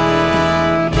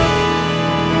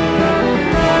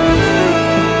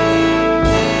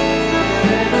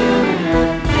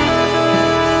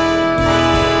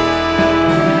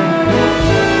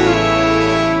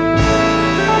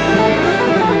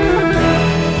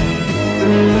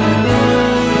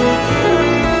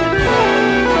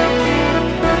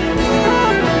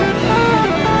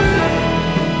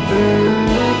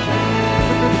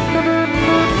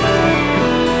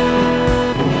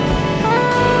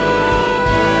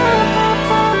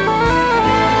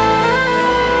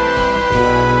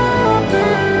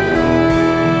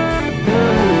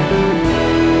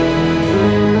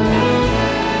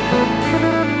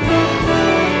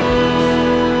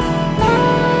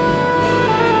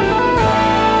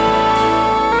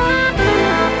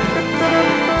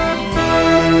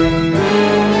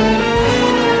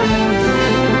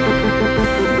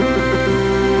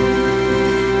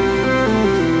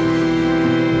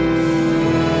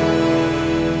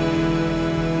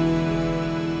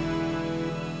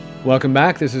 Welcome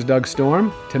back, this is Doug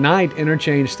Storm. Tonight,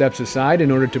 Interchange steps aside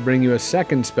in order to bring you a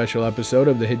second special episode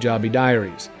of the Hijabi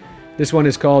Diaries. This one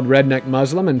is called Redneck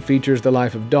Muslim and features the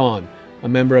life of Dawn, a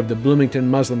member of the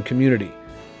Bloomington Muslim community.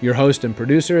 Your host and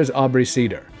producer is Aubrey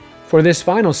Cedar. For this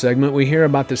final segment, we hear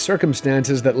about the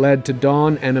circumstances that led to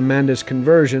Dawn and Amanda's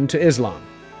conversion to Islam.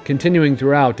 Continuing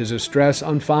throughout is a stress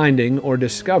on finding or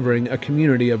discovering a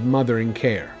community of mothering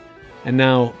care. And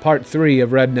now, part 3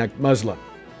 of Redneck Muslim,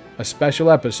 a special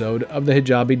episode of the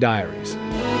Hijabi Diaries.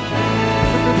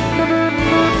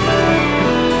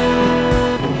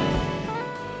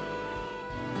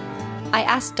 I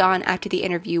asked Dawn after the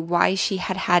interview why she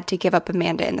had to give up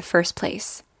Amanda in the first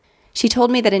place. She told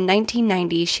me that in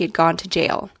 1990 she had gone to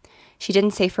jail. She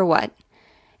didn't say for what.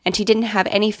 And she didn't have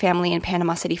any family in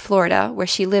Panama City, Florida, where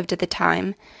she lived at the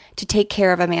time, to take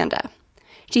care of Amanda.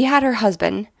 She had her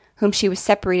husband, whom she was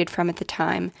separated from at the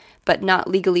time, but not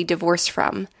legally divorced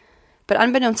from. But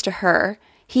unbeknownst to her,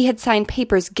 he had signed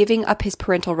papers giving up his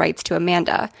parental rights to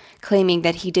Amanda, claiming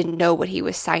that he didn't know what he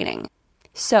was signing.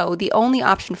 So, the only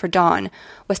option for Dawn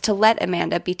was to let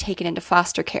Amanda be taken into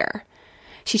foster care.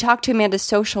 She talked to Amanda's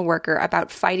social worker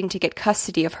about fighting to get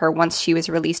custody of her once she was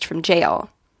released from jail.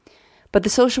 But the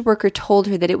social worker told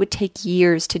her that it would take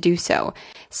years to do so,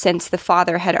 since the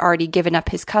father had already given up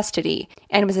his custody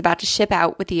and was about to ship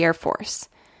out with the Air Force.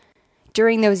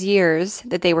 During those years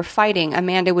that they were fighting,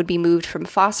 Amanda would be moved from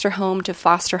foster home to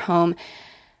foster home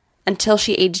until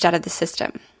she aged out of the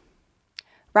system.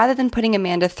 Rather than putting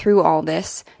Amanda through all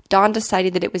this, Dawn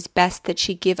decided that it was best that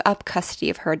she give up custody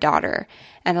of her daughter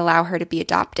and allow her to be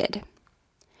adopted.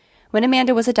 When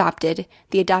Amanda was adopted,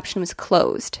 the adoption was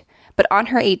closed. But on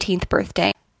her 18th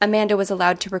birthday, Amanda was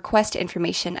allowed to request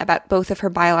information about both of her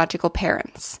biological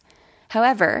parents.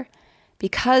 However,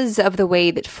 because of the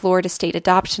way that Florida state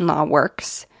adoption law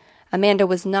works, Amanda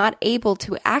was not able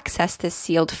to access this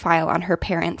sealed file on her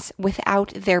parents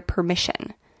without their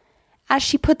permission. As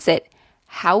she puts it,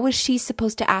 how was she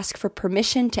supposed to ask for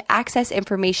permission to access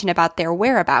information about their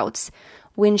whereabouts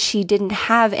when she didn't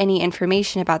have any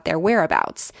information about their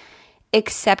whereabouts,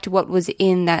 except what was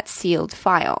in that sealed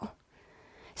file?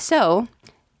 So,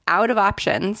 out of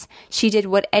options, she did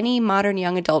what any modern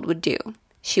young adult would do.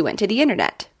 She went to the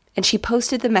internet, and she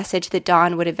posted the message that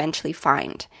Dawn would eventually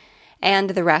find. And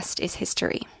the rest is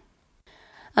history.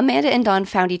 Amanda and Dawn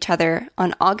found each other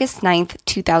on August 9th,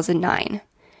 2009.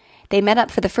 They met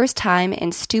up for the first time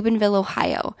in Steubenville,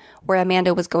 Ohio, where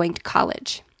Amanda was going to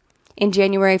college. In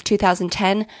January of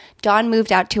 2010, Dawn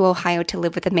moved out to Ohio to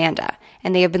live with Amanda,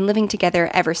 and they have been living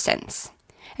together ever since.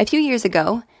 A few years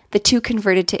ago, the two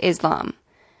converted to Islam.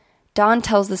 Dawn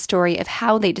tells the story of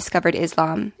how they discovered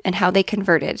Islam and how they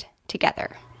converted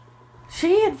together.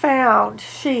 The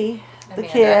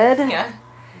kid,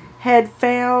 had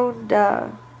found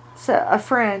a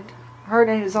friend, her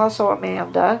name is also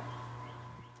Amanda,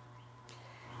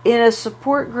 in a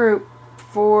support group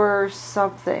for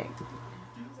something.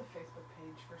 It was a Facebook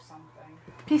page for something.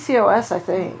 PCOS, I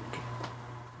think.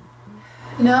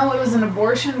 No, it was an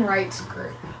abortion rights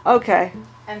group. Okay.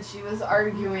 And she was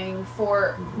arguing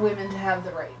for women to have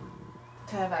the right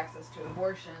to have access to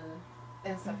abortion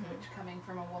and stuff, which coming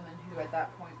from a woman who at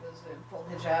that point was in full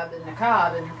hijab and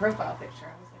niqab in her profile picture,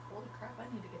 I was like, holy crap, I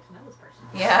need to get to know this person.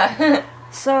 Yeah.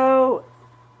 So,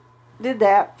 did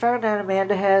that, found out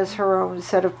Amanda has her own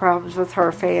set of problems with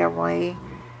her family,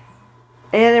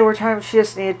 and there were times she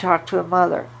just needed to talk to a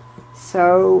mother.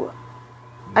 So,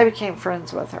 I became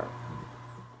friends with her.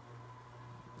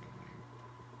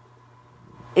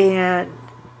 And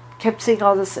kept seeing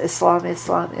all this Islam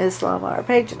on our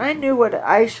page. And I knew what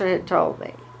Aisha had told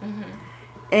me. Mm-hmm.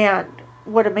 And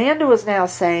what Amanda was now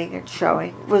saying and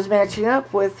showing was matching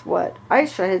up with what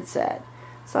Aisha had said.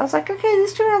 So I was like, okay,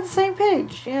 these two are on the same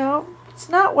page. You know, it's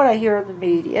not what I hear in the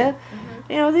media.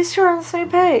 Mm-hmm. You know, these two are on the same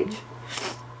page.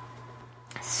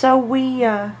 So we...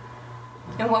 And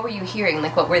what were you hearing?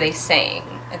 Like, what were they saying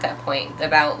at that point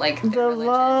about, like, the religion?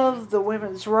 Love, the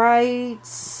women's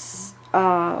rights...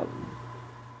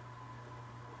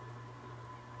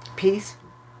 Peace.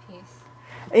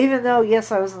 Even though,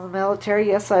 yes, I was in the military,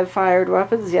 yes, I've fired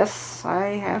weapons, yes,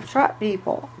 I have shot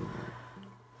people.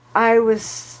 I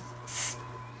was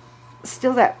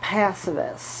still that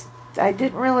pacifist. I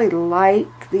didn't really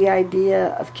like the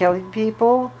idea of killing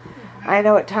people. I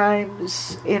know at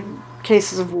times, in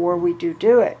cases of war, we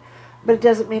do it. But it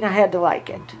doesn't mean I had to like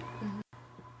it.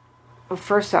 Well,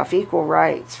 first off, equal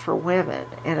rights for women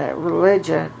in a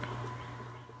religion.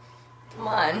 Come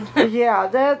on. Yeah,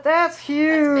 that's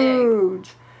huge.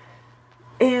 That's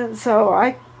big. And so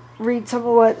I read some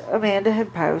of what Amanda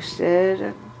had posted,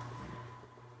 and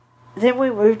then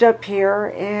we moved up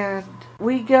here, and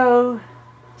we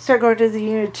start going to the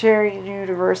Unitarian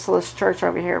Universalist Church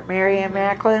over here, Marianne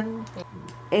Macklin,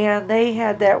 and they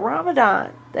had that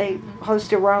Ramadan. They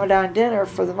hosted Ramadan dinner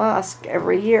for the mosque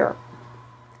every year.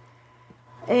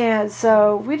 And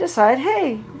so we decided,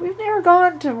 hey, we've never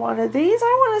gone to one of these. I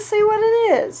want to see what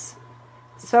it is.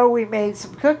 So we made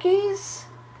some cookies,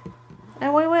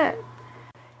 and we went.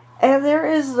 And there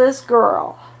is this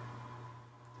girl,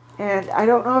 and I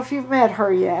don't know if you've met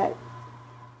her yet.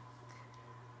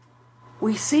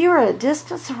 We see her at a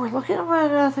distance, and we're looking at one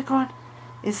another going,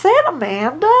 is that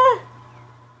Amanda?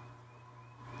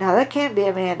 No, that can't be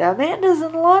Amanda. Amanda's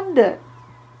in London.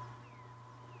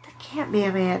 That can't be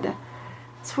Amanda.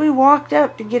 So we walked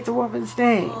up to get the woman's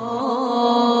name.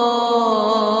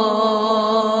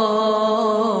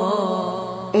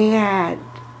 And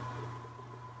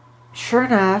sure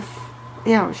enough,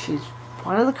 she's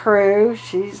one of the crew.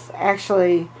 She's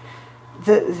actually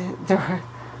the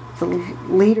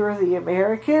leader of the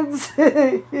Americans,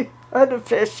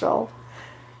 unofficial.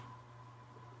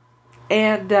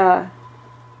 And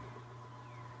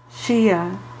she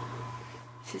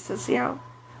says,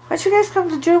 why don't you guys come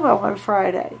to Juma on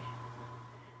Friday?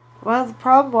 Well, the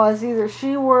problem was either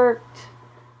she worked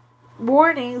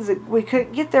mornings and we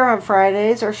couldn't get there on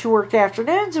Fridays, or she worked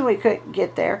afternoons and we couldn't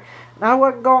get there. And I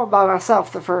wasn't going by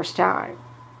myself the first time.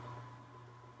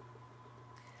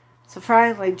 So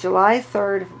finally, July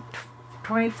 3rd,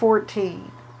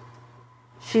 2014,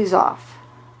 she's off.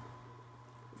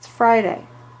 It's Friday.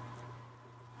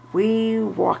 We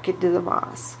walk into the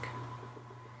mosque.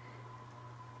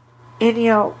 And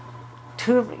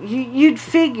you'd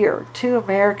figure two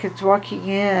Americans walking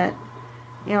in,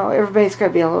 everybody's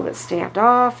going to be a little bit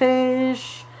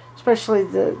standoffish, especially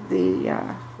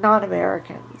the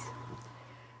non-Americans.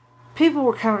 People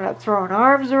were coming up throwing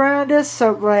arms around us.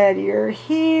 So glad you're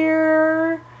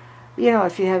here.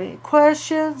 If you have any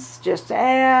questions, just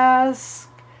ask.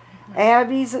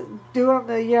 Abby's doing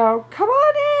the, come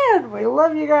on in. We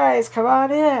love you guys. Come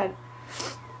on in.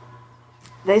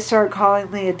 They started calling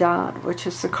the Adhan, which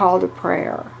is the call to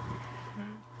prayer.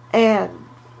 And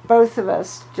both of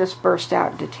us just burst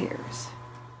out into tears.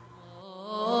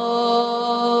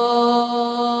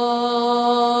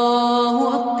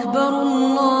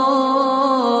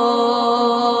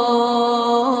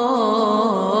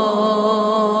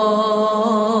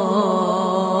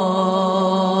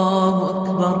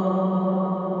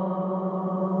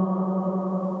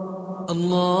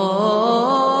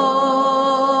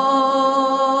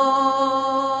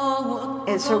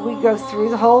 So we go through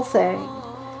the whole thing,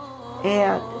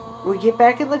 and we get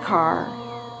back in the car,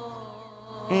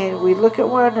 and we look at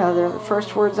one another. The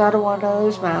first words out of one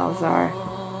another's mouths are,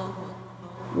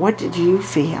 "What did you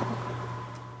feel?"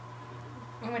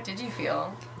 What did you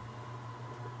feel?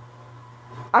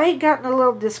 I had gotten a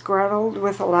little disgruntled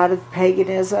with a lot of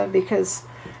paganism because,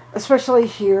 especially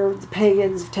here, the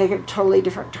pagans have taken a totally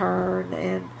different turn,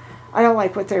 and I don't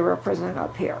like what they represent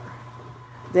up here.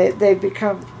 They've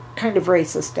become kind of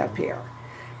racist up here,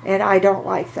 and I don't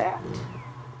like that.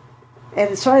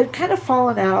 And so I'd kind of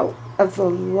fallen out of the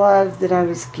love that I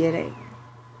was getting,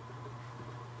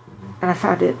 and I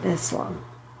found it in Islam.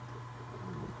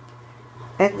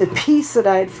 And the peace that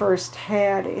I had first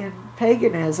had in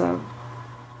paganism,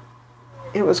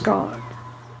 it was gone.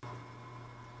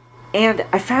 And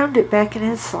I found it back in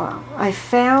Islam. I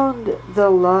found the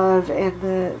love and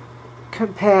the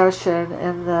compassion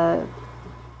and the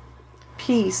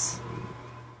peace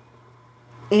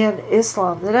in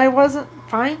Islam that I wasn't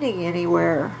finding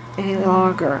anywhere any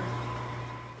longer.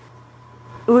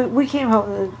 We came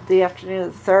home the afternoon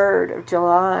of the 3rd of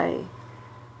July,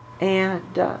 and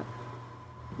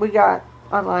we got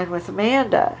online with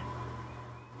Amanda,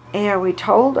 and we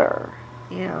told her,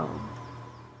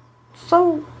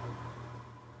 so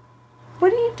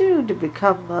what do you do to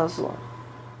become Muslim?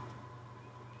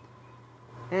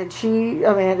 And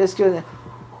Amanda's doing the,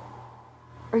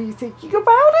 are you thinking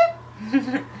about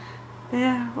it?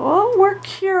 Yeah, well, we're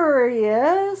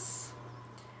curious.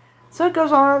 So it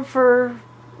goes on for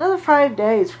another 5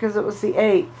 days because it was the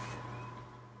 8th.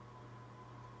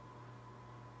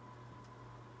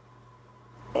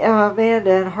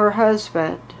 Amanda and her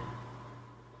husband,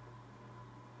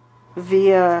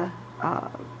 via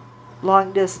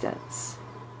long distance,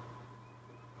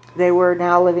 they were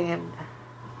now living in,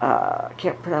 I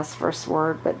can't pronounce the first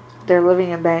word, but they're living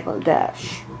in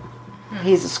Bangladesh.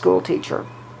 He's a school teacher.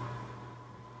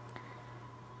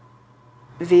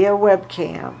 Via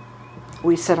webcam,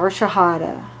 we said our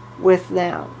Shahada with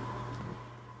them.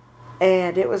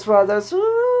 And it was one of those,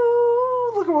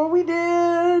 ooh, look at what we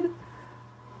did.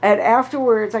 And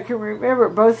afterwards, I can remember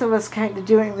both of us kind of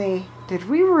doing did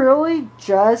we really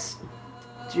just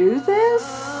do this?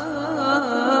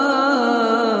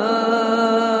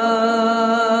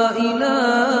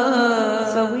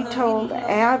 So we told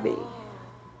Abby.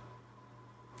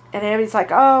 And Abby's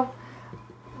like, oh,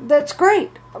 that's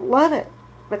great. I love it.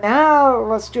 But now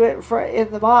let's do it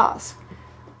in the mosque.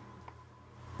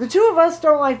 The two of us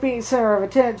don't like being center of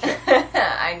attention.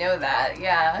 I know that,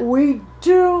 yeah. We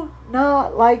do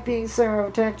not like being center of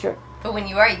attention. But when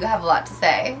you are, you have a lot to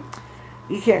say.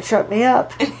 You can't shut me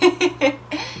up.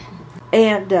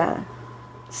 And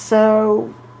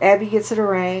so Abby gets it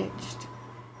arranged,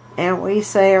 and we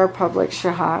say our public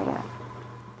shahada.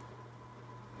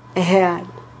 And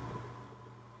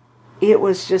it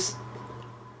was just...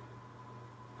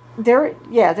 There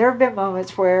have been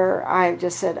moments where I've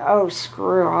just said, oh,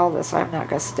 screw all this. I'm not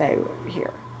going to stay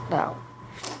here. No.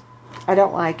 I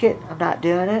don't like it. I'm not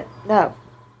doing it. No.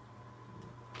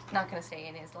 Not going to stay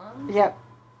in Islam? Yep.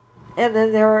 And then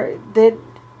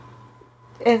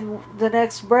in the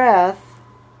next breath,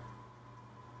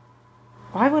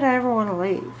 why would I ever want to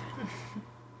leave?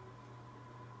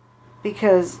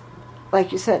 Because,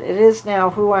 like you said, it is now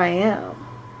who I am.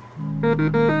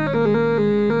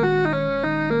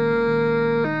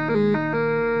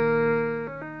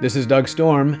 This is Doug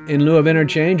Storm. In lieu of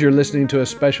interchange, you're listening to a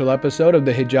special episode of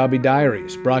the Hijabi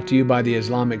Diaries, brought to you by the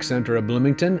Islamic Center of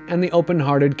Bloomington and the Open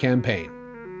Hearted Campaign.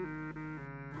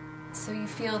 So you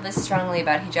feel this strongly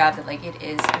about hijab that, like, it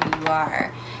is who you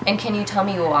are. And can you tell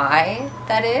me why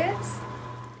that is?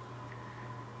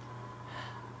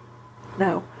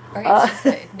 No. Or it's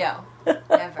just no.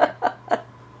 Never. I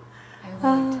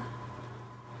won't.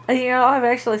 I've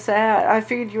actually sat. I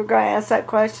figured you were going to ask that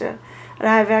question. And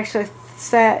I've actually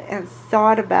sat and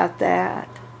thought about that.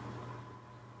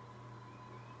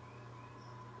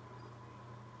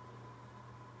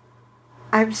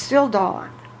 I'm still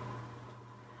Dawn.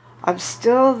 I'm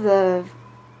still the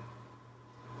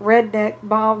redneck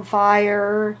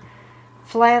bonfire,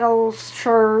 flannel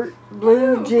shirt,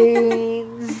 blue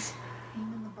jeans,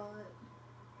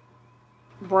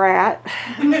 brat,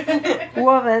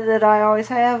 woman that I always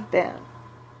have been.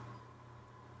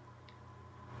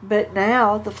 But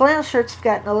now the flannel shirts have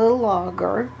gotten a little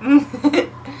longer. A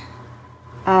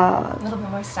little bit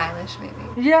more stylish, maybe.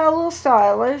 Yeah, a little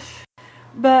stylish.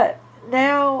 But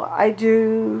now I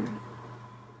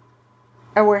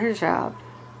wear hijab.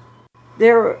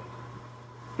 There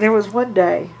was one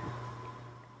day,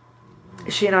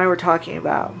 she and I were talking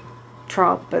about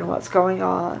Trump and what's going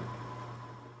on.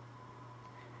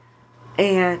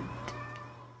 And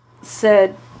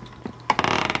said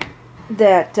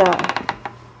that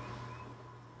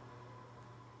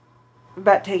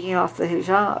about taking off the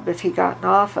hijab if he got in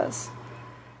office.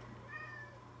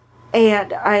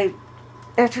 And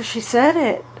after she said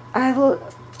it, I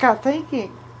got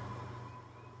thinking,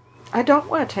 I don't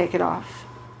want to take it off.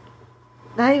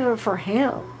 Not even for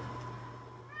him.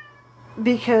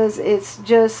 Because it's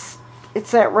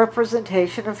that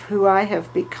representation of who I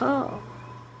have become.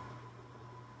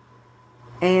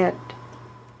 And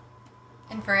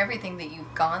for everything that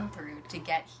you've gone through to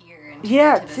get here and to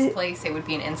yeah, get to this place, it would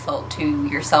be an insult to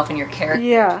yourself and your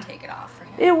character to take it off for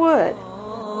him. It would.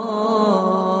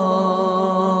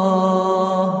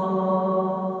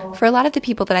 For a lot of the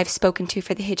people that I've spoken to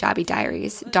for the Hijabi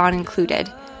Diaries, Dawn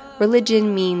included,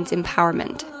 religion means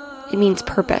empowerment. It means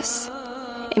purpose.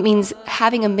 It means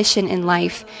having a mission in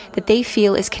life that they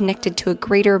feel is connected to a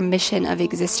greater mission of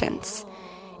existence.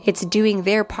 It's doing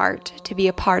their part to be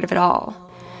a part of it all.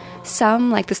 Some,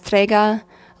 like the Strega,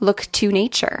 look to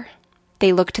nature.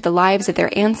 They look to the lives of their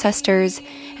ancestors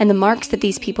and the marks that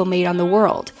these people made on the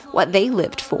world, what they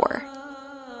lived for.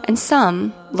 And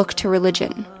some look to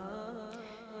religion,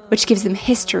 which gives them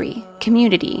history,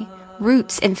 community,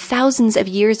 roots, and thousands of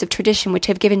years of tradition which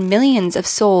have given millions of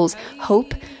souls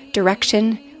hope,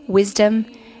 direction, wisdom,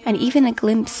 and even a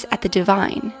glimpse at the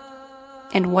divine.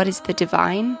 And what is the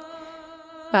divine?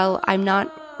 Well, I'm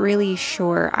not really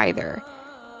sure either.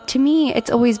 To me, it's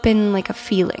always been like a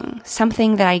feeling,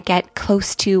 something that I get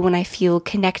close to when I feel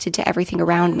connected to everything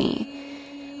around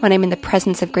me. When I'm in the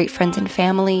presence of great friends and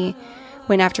family,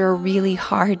 when after a really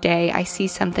hard day I see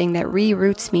something that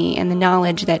re-roots me in the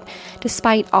knowledge that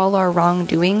despite all our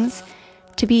wrongdoings,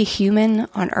 to be a human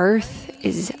on earth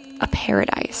is a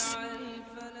paradise.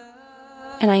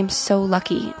 And I'm so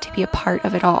lucky to be a part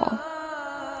of it all.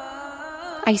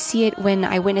 I see it when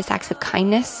I witness acts of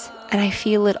kindness, and I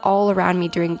feel it all around me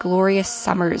during glorious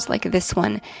summers like this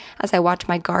one as I watch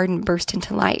my garden burst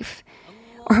into life.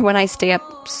 or when I stay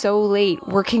up so late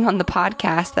working on the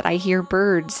podcast that I hear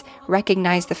birds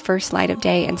recognize the first light of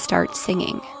day and start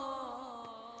singing.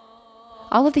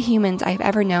 All of the humans I've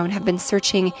ever known have been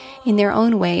searching in their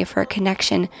own way for a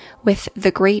connection with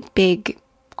the great big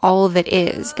all that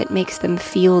is that makes them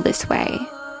feel this way.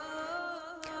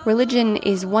 Religion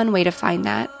is one way to find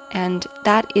that, and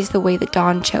that is the way that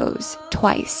Dawn chose,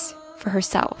 twice, for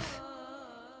herself.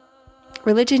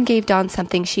 Religion gave Dawn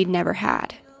something she'd never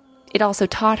had. It also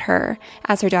taught her,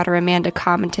 as her daughter Amanda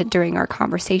commented during our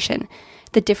conversation,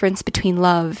 the difference between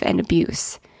love and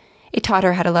abuse. It taught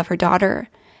her how to love her daughter,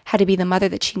 how to be the mother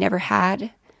that she never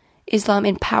had. Islam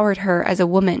empowered her as a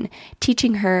woman,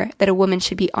 teaching her that a woman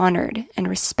should be honored and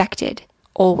respected,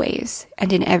 always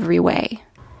and in every way.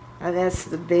 And that's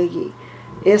the biggie.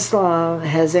 Islam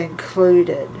has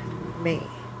included me.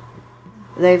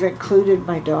 They've included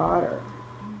my daughter.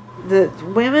 The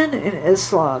women in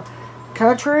Islam,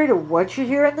 contrary to what you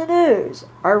hear in the news,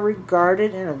 are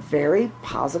regarded in a very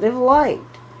positive light.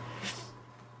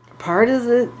 Part of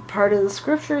the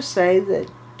scriptures say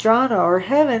that Jannah, or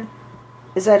heaven,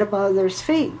 is at a mother's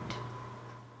feet.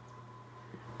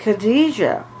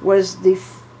 Khadijah was the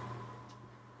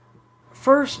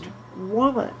first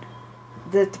woman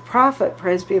that the Prophet,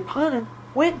 praise be upon him,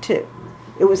 went to.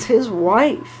 It was his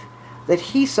wife that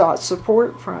he sought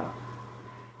support from.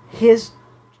 His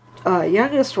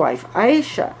youngest wife,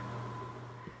 Aisha,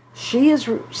 she is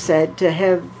said to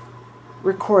have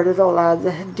recorded a lot of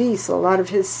the hadiths, a lot of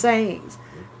his sayings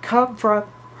come from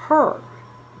her,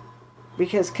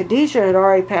 because Khadijah had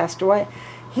already passed away.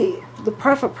 The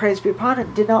Prophet, praise be upon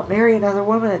him, did not marry another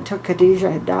woman until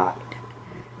Khadijah had died.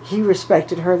 He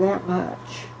respected her that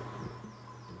much.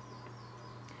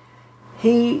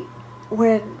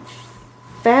 When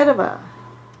Fatima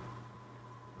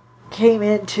came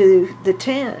into the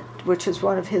tent, which is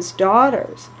one of his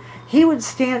daughters, he would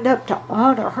stand up to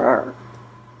honor her.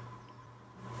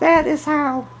 That is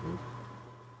how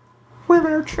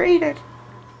women are treated.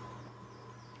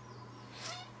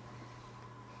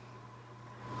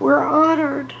 We're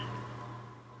honored.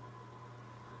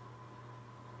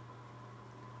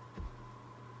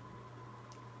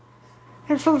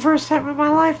 And for the first time in my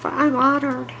life, I'm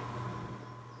honored.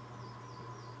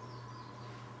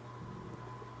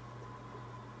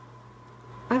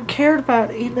 I'm cared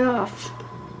about enough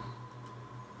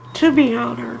to be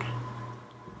honored.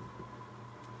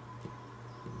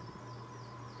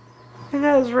 And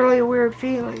that was really a weird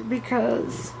feeling,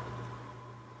 because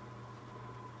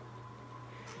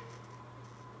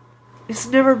it's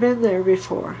never been there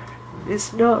before.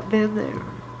 It's not been there.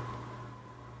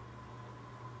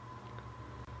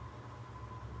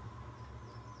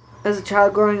 As a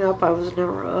child growing up, I was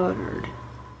never honored.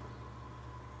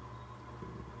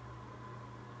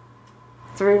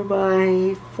 Through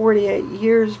my 48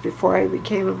 years before I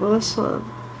became a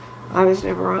Muslim, I was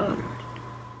never honored.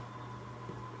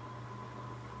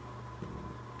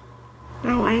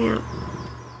 Now I am.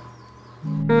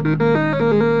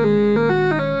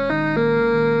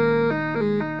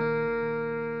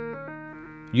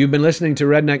 You've been listening to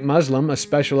Redneck Muslim, a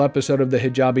special episode of the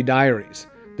Hijabi Diaries.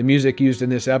 The music used in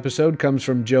this episode comes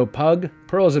from Joe Pug,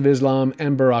 Pearls of Islam,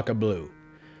 and Baraka Blue.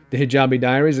 The Hijabi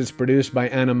Diaries is produced by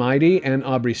Anna Maidi and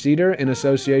Aubrey Cedar in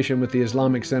association with the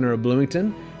Islamic Center of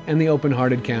Bloomington and the Open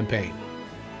Hearted Campaign.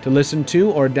 To listen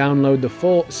to or download the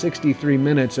full 63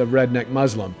 minutes of Redneck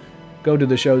Muslim, go to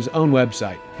the show's own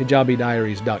website,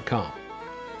 hijabidiaries.com.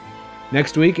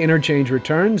 Next week, Interchange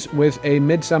returns with A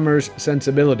Midsummer's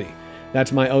Sensibility.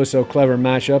 That's my oh-so-clever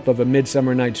mashup of A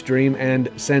Midsummer Night's Dream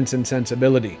and Sense and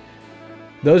Sensibility.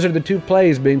 Those are the two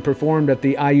plays being performed at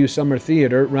the IU Summer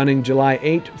Theater, running July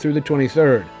 8th through the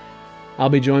 23rd. I'll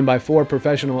be joined by 4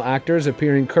 professional actors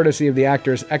appearing courtesy of the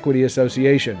Actors Equity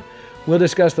Association. We'll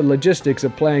discuss the logistics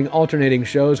of playing alternating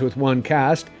shows with one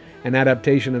cast, an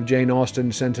adaptation of Jane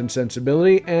Austen's Sense and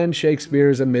Sensibility and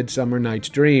Shakespeare's A Midsummer Night's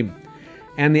Dream.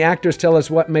 And the actors tell us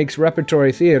what makes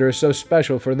repertory theater so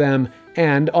special for them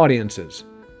and audiences.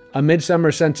 A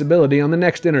Midsummer Sensibility on the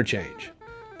next Interchange.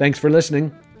 Thanks for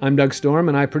listening. I'm Doug Storm,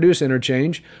 and I produce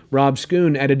Interchange. Rob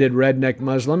Schoon edited Redneck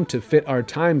Muslim to fit our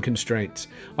time constraints.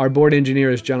 Our board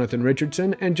engineer is Jonathan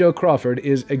Richardson, and Joe Crawford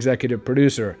is executive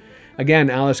producer. Again,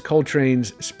 Alice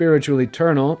Coltrane's Spiritual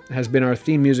Eternal has been our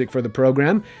theme music for the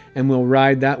program, and we'll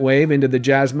ride that wave into the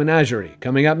Jazz Menagerie,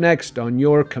 coming up next on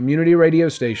your community radio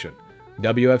station,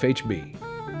 WFHB.